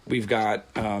we've got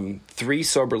 3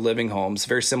 sober living homes,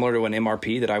 very similar to an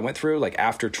MRP that I went through. Like,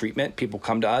 after treatment, people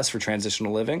come to us for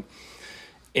transitional living,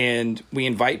 and we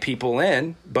invite people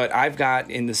in. But I've got,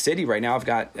 in the city right now,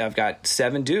 I've got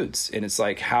 7 dudes, and it's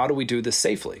like, how do we do this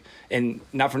safely? And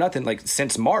not for nothing, like,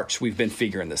 since March, we've been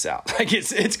figuring this out. Like,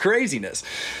 it's craziness.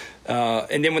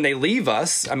 And then when they leave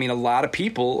us, I mean, a lot of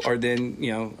people are then,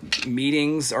 you know,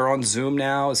 meetings are on Zoom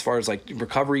now, as far as like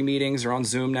recovery meetings are on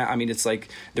Zoom now. I mean, it's like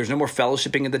there's no more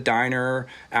fellowshipping at the diner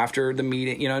after the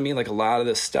meeting. You know what I mean? Like, a lot of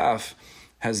this stuff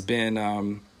has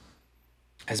been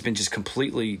just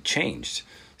completely changed.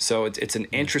 So it's an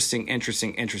interesting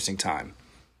time.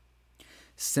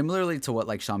 Similarly to what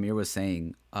like Shamir was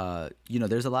saying, you know,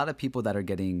 there's a lot of people that are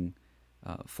getting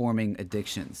forming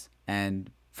addictions, and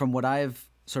from what I've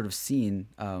sort of seen,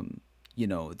 you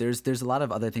know, there's a lot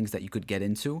of other things that you could get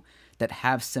into that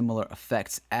have similar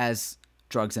effects as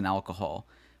drugs and alcohol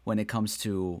when it comes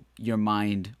to your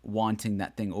mind wanting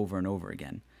that thing over and over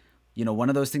again. You know, one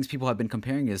of those things people have been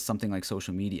comparing is something like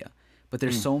social media, but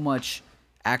there's so much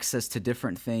access to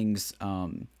different things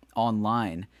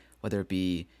online, whether it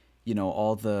be, you know,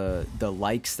 all the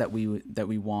likes that we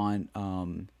want,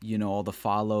 you know, all the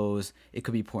follows. It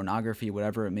could be pornography,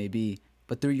 whatever it may be.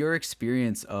 But through your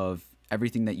experience of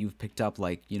everything that you've picked up,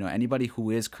 like, you know, anybody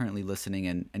who is currently listening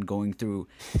and going through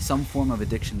some form of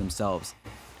addiction themselves,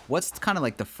 what's kind of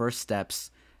like the first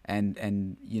steps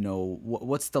and you know,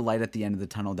 what's the light at the end of the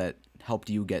tunnel that helped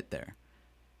you get there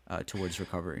towards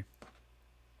recovery?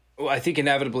 Well, I think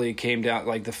inevitably it came down,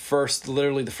 like,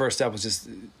 literally the first step was just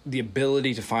the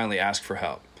ability to finally ask for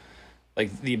help.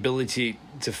 Like, the ability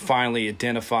to finally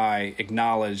identify,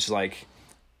 acknowledge, like,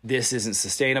 this isn't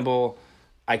sustainable.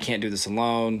 I can't do this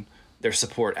alone. There's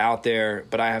support out there,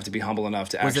 but I have to be humble enough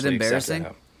to actually accept that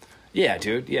help. Yeah,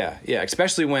 dude. Yeah.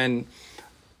 Especially when,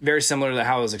 very similar to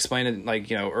how I was explaining, like,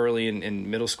 you know, early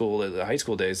in middle school, the high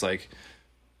school days, like,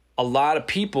 a lot of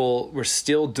people were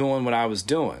still doing what I was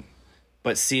doing,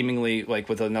 but seemingly like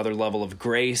with another level of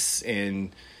grace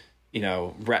and, you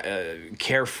know,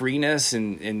 carefreeness,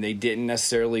 and they didn't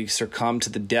necessarily succumb to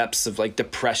the depths of like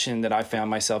depression that I found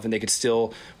myself in. They could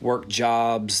still work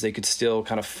jobs. They could still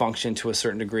kind of function to a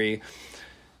certain degree.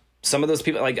 Some of those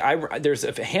people, like there's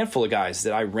a handful of guys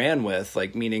that I ran with,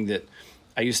 like, meaning that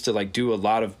I used to like do a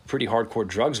lot of pretty hardcore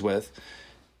drugs with.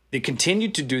 They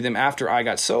continued to do them after I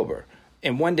got sober.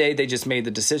 And one day they just made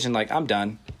the decision, like, I'm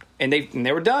done. And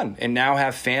they were done, and now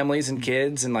have families and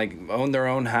kids and like own their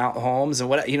own homes and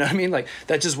what, you know what I mean? Like,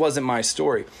 that just wasn't my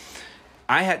story.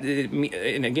 I had,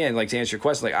 and again, like, to answer your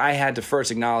question, like, I had to first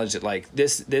acknowledge that, like,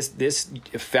 this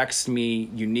affects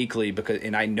me uniquely because,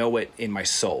 and I know it in my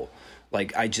soul.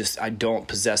 Like, I don't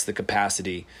possess the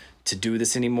capacity to do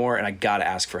this anymore, and I got to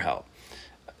ask for help.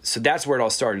 So that's where it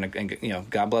all started. And, you know,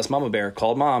 God bless Mama Bear,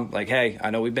 called Mom, like, hey, I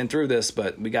know we've been through this,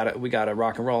 but we gotta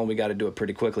rock and roll, and we gotta do it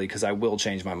pretty quickly because I will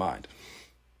change my mind.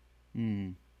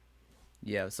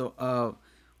 Yeah. So,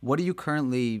 what are you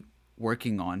currently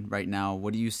working on right now?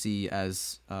 What do you see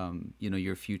as, you know,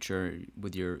 your future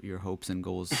with your hopes and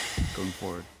goals going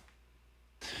forward?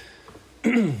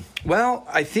 Well,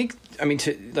 I think, I mean,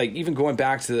 to like even going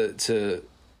back to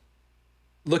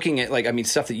looking at, like, I mean,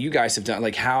 stuff that you guys have done,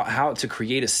 like how to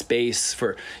create a space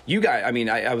for you guys. I mean,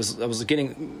 I was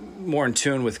getting more in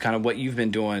tune with kind of what you've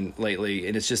been doing lately.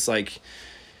 And it's just like,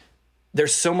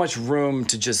 there's so much room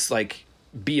to just like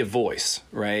be a voice,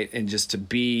 right? And just to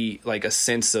be like a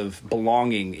sense of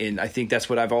belonging. And I think that's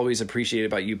what I've always appreciated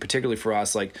about you, particularly for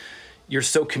us. Like, you're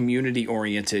so community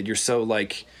oriented. You're so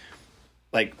like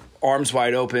arms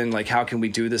wide open. Like, how can we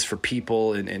do this for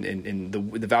people and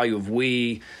the value of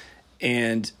we.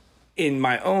 And in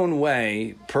my own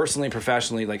way, personally and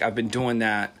professionally, like, I've been doing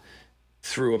that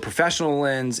through a professional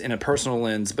lens and a personal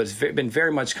lens, but it's been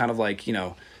very much kind of like, you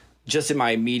know, just in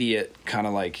my immediate kind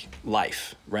of like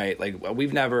life, right? Like,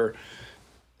 we've never,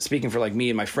 speaking for like me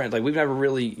and my friend, like, we've never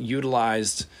really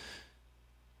utilized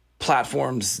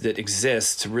platforms that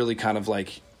exist to really kind of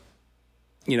like,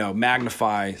 you know,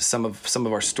 magnify some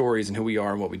of our stories and who we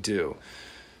are and what we do.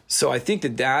 So I think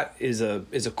that is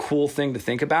a cool thing to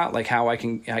think about, like how I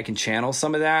can channel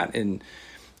some of that, and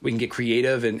we can get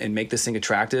creative and make this thing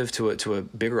attractive to a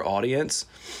bigger audience.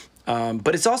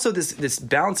 But it's also this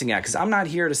balancing act, because I'm not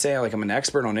here to say like I'm an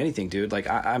expert on anything, dude. Like,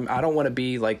 I don't want to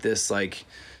be like this, like,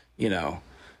 you know,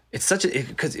 it's such a,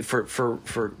 because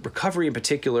for recovery in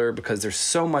particular, because there's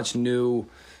so much new,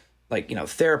 like, you know,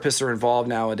 therapists are involved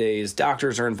nowadays,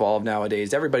 doctors are involved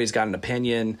nowadays, everybody's got an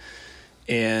opinion.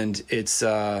 And it's,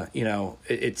 you know,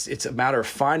 it's a matter of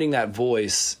finding that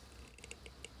voice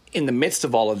in the midst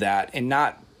of all of that, and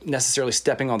not necessarily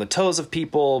stepping on the toes of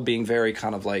people, being very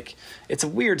kind of like, it's a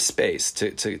weird space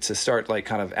to start like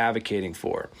kind of advocating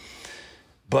for.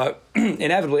 But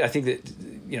inevitably, I think that,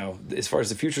 you know, as far as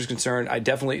the future is concerned, I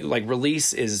definitely like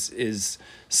release is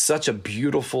such a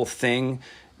beautiful thing.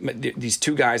 These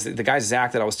two guys, the guy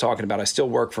Zach that I was talking about, I still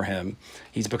work for him.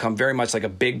 He's become very much like a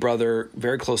big brother,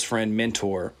 very close friend,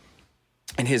 mentor.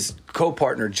 And his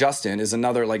co-partner, Justin, is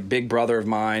another like big brother of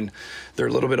mine. They're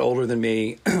a little bit older than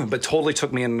me, but totally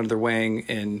took me under their wing.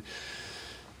 And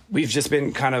we've just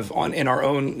been kind of in our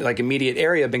own like immediate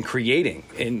area, been creating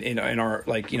in our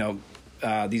like, you know,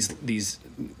 these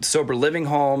sober living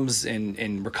homes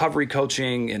and recovery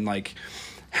coaching, and like,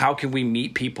 how can we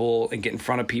meet people and get in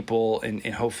front of people and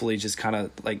hopefully just kind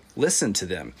of like listen to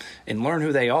them and learn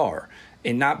who they are,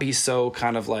 and not be so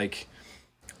kind of like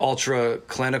ultra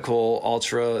clinical,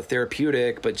 ultra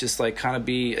therapeutic, but just like kind of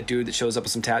be a dude that shows up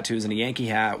with some tattoos and a Yankee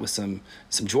hat with some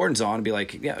Jordans on and be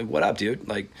like, yeah, what up, dude?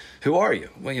 Like, who are you?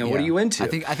 Well, you know, what are you into? I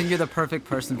think you're the perfect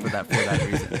person for that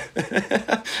reason.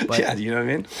 But, yeah, you know what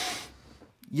I mean?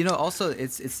 You know, also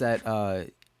it's that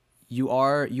you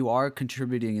are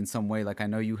contributing in some way. Like, I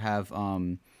know you have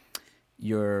with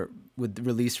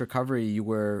Release Recovery, you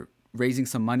were raising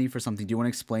some money for something. Do you want to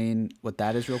explain what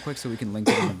that is real quick so we can link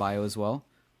it in the bio as well?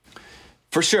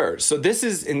 For sure. So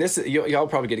y'all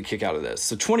probably get a kick out of this.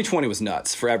 So 2020 was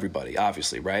nuts for everybody,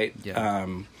 obviously, right? Yeah.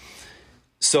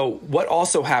 So what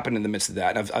also happened in the midst of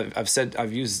that, and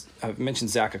I've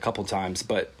mentioned Zach a couple times,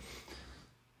 but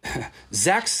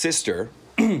Zach's sister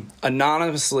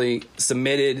anonymously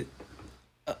submitted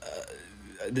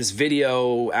this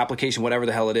video application, whatever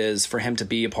the hell it is, for him to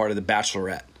be a part of The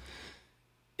Bachelorette.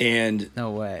 And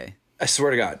no way. I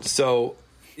swear to God. So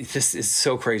this is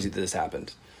so crazy that this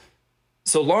happened.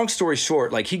 So long story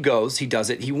short, like, he goes, he does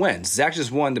it, he wins. Zach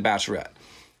just won The Bachelorette.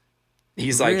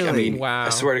 He's like, really? I mean, wow. I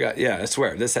swear to God. Yeah, I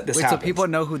swear. This Wait, happens. so people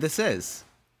know who this is?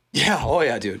 Yeah. Oh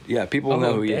yeah, dude. Yeah. People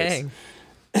know who he is.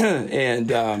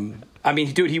 And, I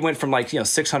mean, dude, he went from like, you know,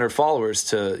 600 followers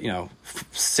to, you know,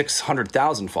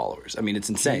 600,000 followers. I mean, it's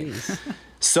insane.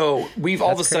 So we've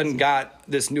all of a sudden got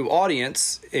this new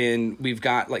audience, and we've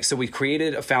got like, so we've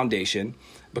created a foundation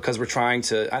because we're trying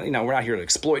to, you know, we're not here to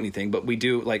exploit anything, but we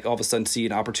do like all of a sudden see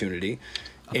an opportunity.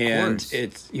 Of and course.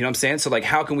 it's, you know what I'm saying? So like,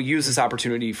 how can we use this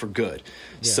opportunity for good?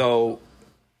 Yeah. So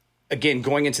again,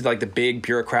 going into like the big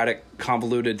bureaucratic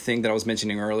convoluted thing that I was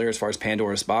mentioning earlier, as far as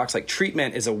Pandora's box, like,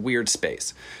 treatment is a weird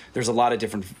space. There's a lot of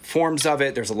different forms of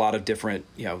it. There's a lot of different,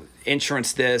 you know,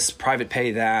 insurance this, private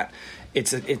pay that.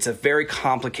 It's a very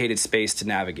complicated space to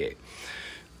navigate.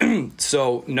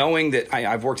 So knowing that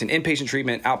I've worked in inpatient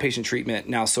treatment, outpatient treatment,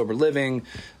 now sober living,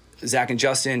 Zach and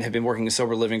Justin have been working in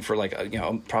sober living for like, you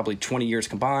know, probably 20 years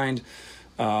combined.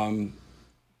 Again,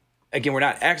 we're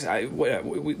not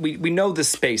we know this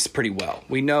space pretty well.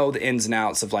 We know the ins and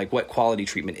outs of like what quality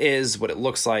treatment is, what it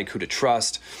looks like, who to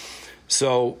trust.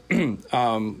 So we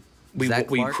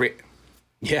create.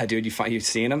 Yeah, dude, you've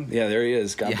seen him? Yeah, there he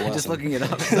is. God bless just him. looking it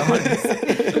up.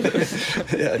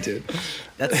 Yeah, dude.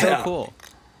 That's so cool.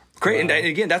 Great. Wow. And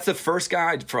again, that's the first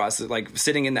guy for us, like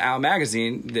sitting in the Out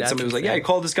magazine, that somebody was like, yeah, he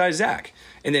called this guy Zach.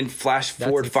 And then flash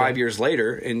forward 5 years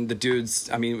later, and the dude's,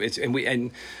 I mean,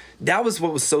 and that was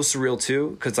what was so surreal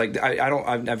too. Cause like,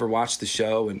 I've never watched the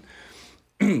show,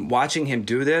 and watching him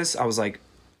do this, I was like,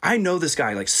 I know this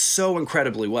guy like so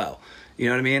incredibly well. You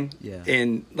know what I mean? Yeah.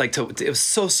 And like, it was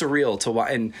so surreal to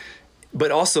watch, but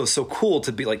also so cool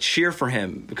to be like cheer for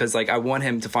him, because like I want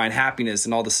him to find happiness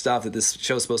and all the stuff that this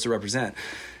show is supposed to represent.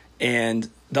 And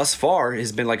thus far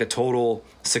has been like a total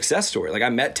success story. Like, I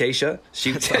met Tasha. She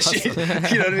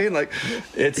you know what I mean? Like,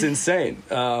 it's insane.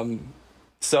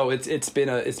 So it's been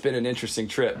an interesting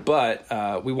trip,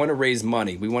 but we want to raise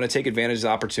money. We want to take advantage of the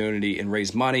opportunity and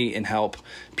raise money and help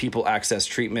people access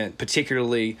treatment,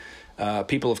 particularly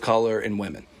people of color and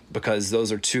women, because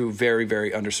those are two very,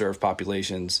 very underserved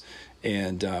populations.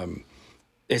 And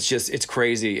it's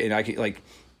crazy. And I can, like,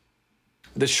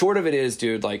 the short of it is,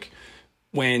 dude, like,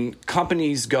 when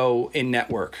companies go in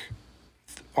network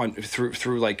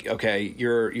through like, okay,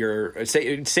 you're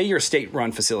say you're a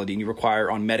state-run facility and you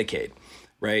require on Medicaid,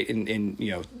 right? And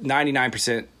you know,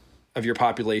 99% of your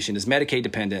population is Medicaid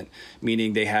dependent,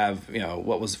 meaning they have, you know,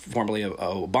 what was formerly a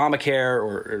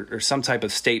Obamacare or some type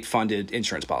of state-funded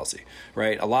insurance policy,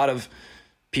 right? A lot of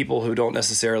people who don't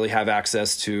necessarily have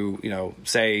access to, you know,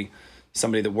 say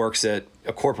somebody that works at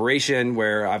a corporation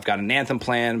where I've got an Anthem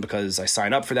plan because I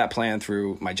sign up for that plan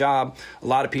through my job. A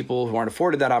lot of people who aren't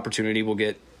afforded that opportunity will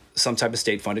get some type of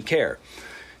state-funded care.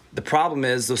 The problem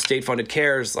is those state-funded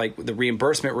cares, like the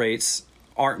reimbursement rates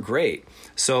aren't great.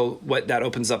 So what that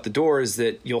opens up the door is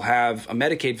that you'll have a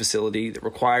Medicaid facility that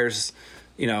requires,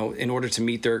 in order to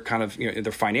meet their kind of,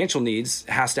 their financial needs,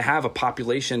 has to have a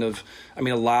population of, a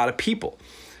lot of people.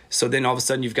 So then all of a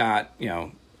sudden you've got,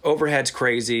 overhead's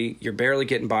crazy, you're barely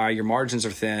getting by, your margins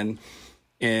are thin,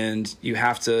 and you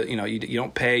have to, you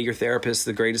don't pay your therapist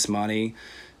the greatest money.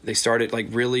 They start at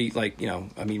really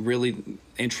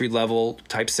entry level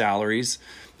type salaries,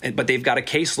 but they've got a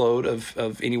caseload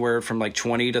of anywhere from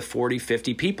 20 to 40,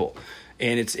 50 people.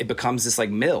 And it becomes this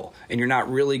mill, and you're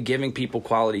not really giving people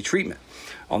quality treatment.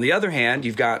 On the other hand,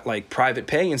 you've got private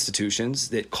pay institutions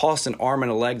that cost an arm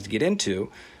and a leg to get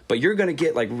into, but you're going to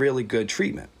get really good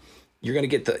treatment. You're going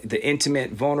to get the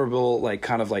intimate, vulnerable,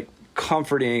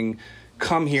 comforting,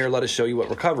 come here, let us show you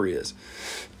what recovery is.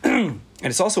 And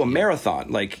it's also a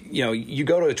marathon. You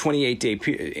go to a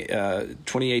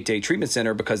 28-day treatment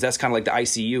center because that's kind of like the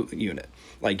ICU unit.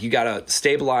 You got to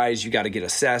stabilize, you got to get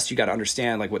assessed, you got to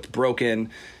understand what's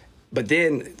broken. But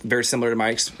then, very similar to my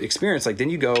experience, then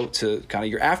you go to kind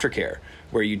of your aftercare,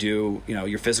 where you do,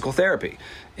 your physical therapy,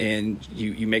 and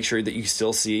you make sure that you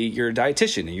still see your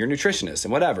dietitian and your nutritionist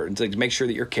and whatever, and to make sure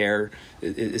that your care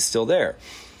is still there.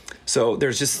 So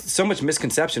there's just so much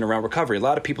misconception around recovery. A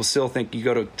lot of people still think you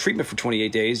go to treatment for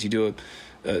 28 days, you do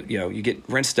you get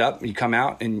rinsed up, you come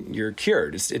out and you're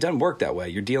cured. It doesn't work that way.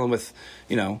 You're dealing with,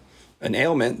 an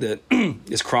ailment that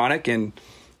is chronic and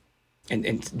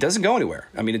doesn't go anywhere.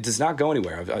 It does not go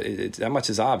anywhere. That much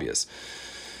is obvious.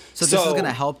 So this is going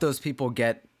to help those people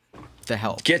get the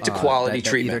help, get to quality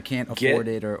treatment. Either can't afford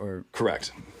it or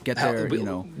correct. Get there.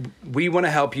 We want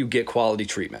to help you get quality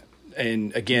treatment.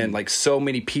 And again, so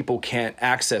many people can't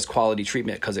access quality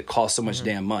treatment because it costs so much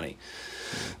damn money.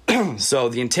 So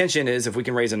the intention is, if we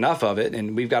can raise enough of it,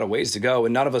 and we've got a ways to go,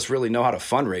 and none of us really know how to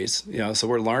fundraise, so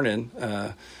we're learning.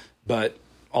 But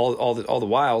all the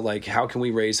while, how can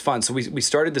we raise funds? So we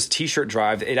started this T-shirt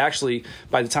drive. It actually,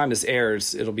 by the time this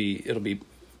airs, it'll be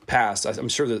past. I'm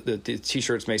sure that the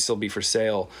T-shirts may still be for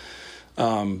sale.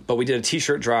 But we did a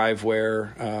T-shirt drive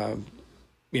where,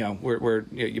 where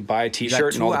you buy a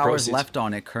T-shirt and all the proceeds. 2 hours left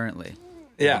on it currently.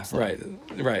 Yeah,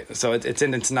 right. So it's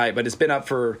in tonight, but it's been up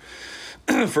for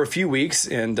a few weeks,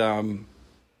 and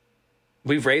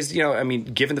we've raised,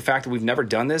 given the fact that we've never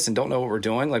done this and don't know what we're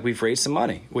doing, we've raised some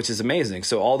money, which is amazing.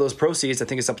 So all those proceeds, I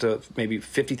think it's up to maybe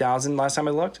 $50,000 last time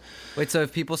I looked. Wait, so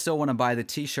if people still want to buy the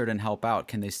T-shirt and help out,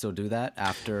 can they still do that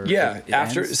after? Yeah, it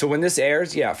ends? So when this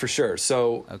airs, yeah, for sure.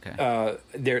 So okay.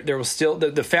 There will still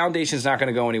the foundation is not going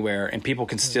to go anywhere, and people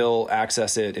can still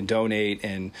access it and donate,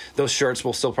 and those shirts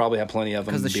will still probably have plenty of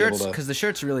them. Because the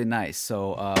shirt's really nice.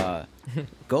 So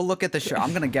go look at the shirt.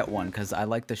 I'm gonna get one because I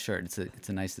like the shirt. It's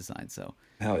a nice design. So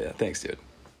hell yeah, thanks, dude.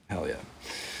 Hell yeah,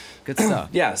 good stuff.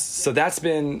 Yes, so that's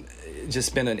been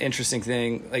an interesting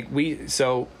thing. We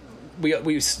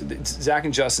Zach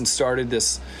and Justin started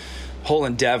this whole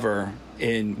endeavor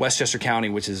in Westchester County,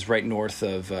 which is right north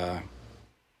of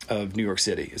New York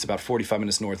City. It's about 45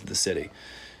 minutes north of the city.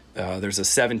 There's a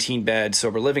 17-bed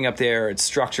sober living up there. It's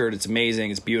structured. It's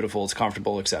amazing. It's beautiful. It's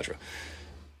comfortable, etc.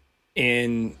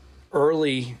 In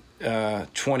early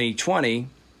 2020,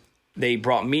 they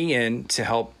brought me in to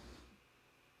help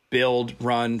build,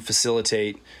 run,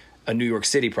 facilitate a New York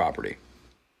City property.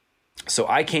 So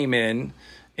I came in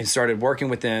and started working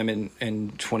with them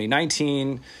in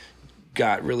 2019,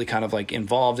 got really kind of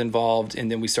involved,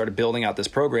 and then we started building out this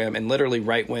program. And literally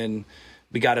right when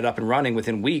we got it up and running,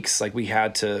 within weeks, we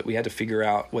had to figure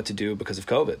out what to do because of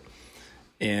COVID.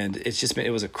 And it's just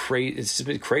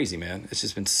been crazy, man. It's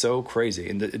just been so crazy.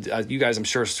 And you guys, I'm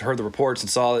sure, heard the reports and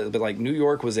saw it, but New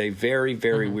York was a very,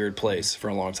 very weird place for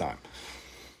a long time.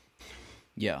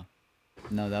 Yeah.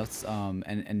 No, that's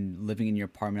and living in your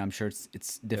apartment, I'm sure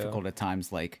it's difficult at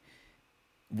times.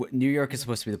 New York is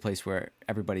supposed to be the place where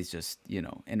everybody's just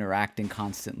interacting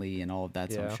constantly and all of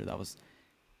that. So I'm sure that was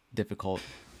difficult.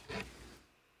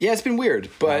 Yeah, it's been weird,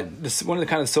 but this one of the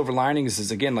kind of silver linings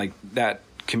is, again, that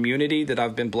community that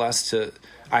I've been blessed to.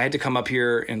 I had to come up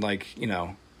here and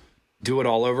do it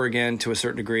all over again to a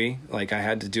certain degree. I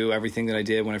had to do everything that I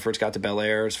did when I first got to Bel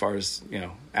Air, as far as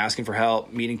asking for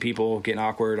help, meeting people, getting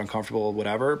awkward, uncomfortable,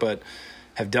 whatever. But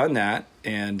have done that,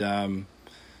 and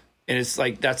it's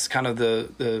that's kind of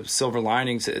the silver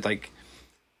linings.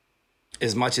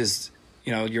 As much as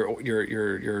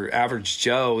your average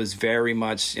Joe is very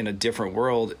much in a different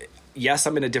world. Yes,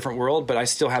 I'm in a different world, but I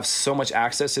still have so much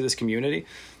access to this community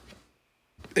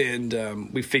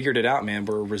we figured it out, man.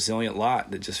 We're a resilient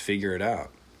lot that just figure it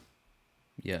out.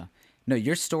 Yeah. No,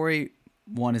 your story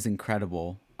one is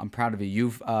incredible. I'm proud of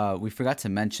you. We forgot to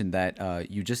mention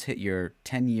that you just hit your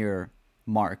 10-year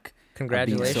mark.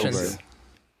 Congratulations. Of being sober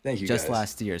Thank you, just guys.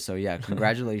 last year. So yeah,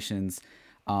 congratulations.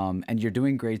 And you're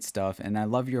doing great stuff. And I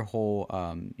love your whole,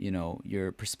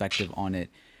 your perspective on it.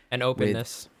 And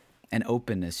openness. And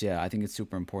openness. Yeah, I think it's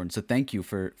super important. So thank you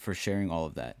for sharing all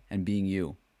of that and being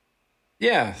you.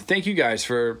 Yeah, thank you guys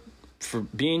for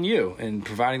being you and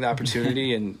providing the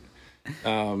opportunity. And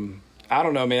I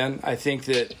don't know, man. I think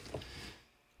that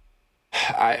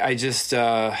I just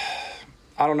I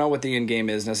don't know what the end game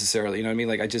is necessarily. You know what I mean?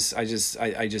 Like I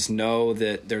just know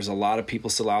that there's a lot of people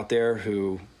still out there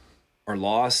who are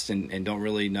lost and don't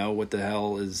really know what the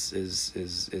hell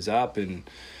is up. And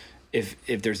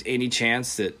if there's any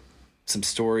chance that some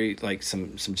story, like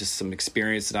some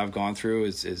experience that I've gone through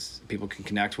is people can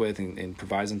connect with and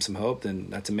provides them some hope, then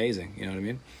that's amazing. You know what I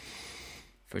mean?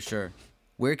 For sure.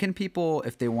 Where can people,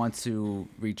 if they want to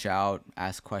reach out,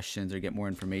 ask questions, or get more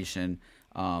information,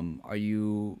 are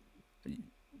you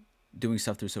doing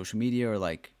stuff through social media, or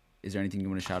like, is there anything you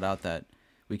want to shout out that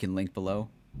we can link below?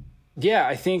 Yeah,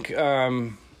 I think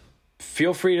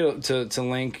feel free to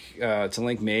link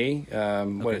me.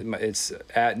 Okay. It's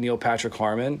at Neil Patrick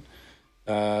Harmon,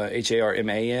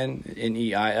 HARMAN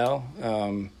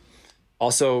NEIL.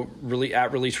 Also, really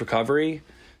at Release Recovery,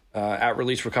 at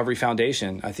Release Recovery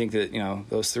Foundation. I think that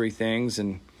those three things,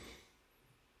 and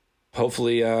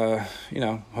hopefully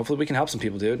hopefully we can help some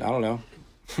people, dude. I don't know.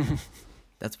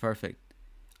 That's perfect.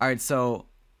 All right, so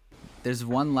there's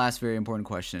one last very important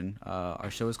question. Our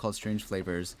show is called Strange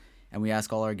Flavors, and we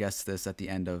ask all our guests this at the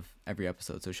end of every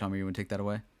episode. So, Shamir, you want to take that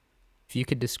away? If you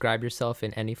could describe yourself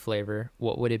in any flavor,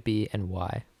 what would it be and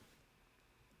why?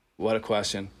 What a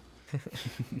question.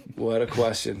 What a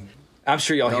question. I'm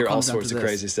sure y'all hear all sorts of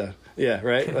crazy stuff. Yeah,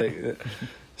 right? Like,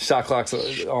 shot clock's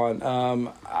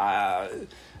on.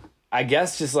 I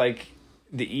guess just like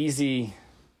the easy...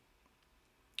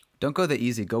 Don't go the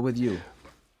easy. Go with you.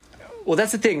 Well,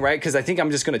 that's the thing, right? Because I think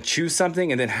I'm just going to choose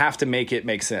something and then have to make it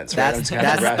make sense. Right? That's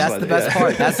the best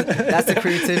part. That's the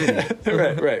creativity.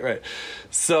 Right.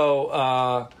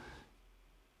 So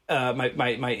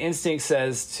my instinct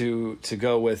says to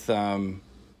go with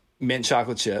mint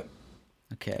chocolate chip.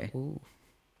 Okay. Ooh.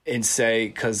 And say,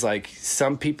 because like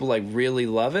some people like really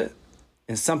love it,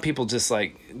 and some people just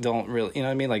like don't really. You know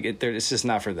what I mean? Like it's just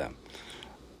not for them.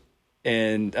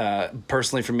 And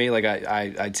personally, for me, like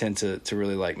I tend to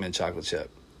really like mint chocolate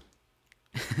chip.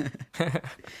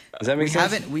 Does that make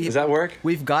sense? Does that work?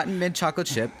 We've gotten mint chocolate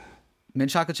chip.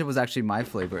 Mint chocolate chip was actually my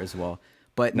flavor as well,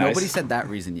 but nobody said that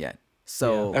reason yet.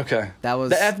 So okay, that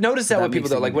was. I've noticed that with people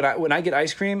though. Like when I get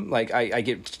ice cream, like I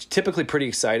get typically pretty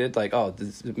excited. Like, oh,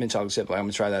 this mint chocolate chip. Like, I'm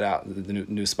gonna try that out. The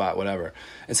new spot, whatever.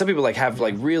 And some people like have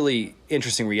like really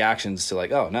interesting reactions to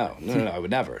like, oh no, I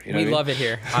would never. You know we love it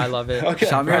here. I love it. Okay,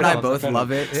 Shamir and I both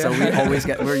love it, so we always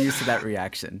we're used to that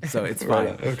reaction. So it's fine.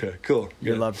 Right. Okay, cool.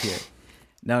 You're loved here.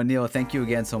 No, Neil, thank you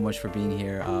again so much for being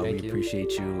here. We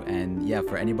appreciate you. And yeah,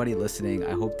 for anybody listening,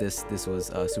 I hope this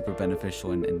was super beneficial,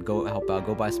 and go help out,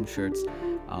 go buy some shirts,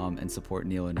 and support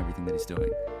Neil and everything that he's doing.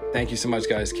 Thank you so much,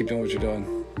 guys. Keep doing what you're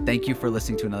doing. Thank you for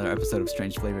listening to another episode of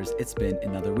Strange Flavors. It's been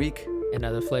another week.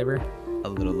 Another flavor. A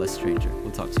little less stranger. We'll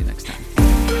talk to you next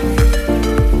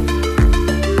time.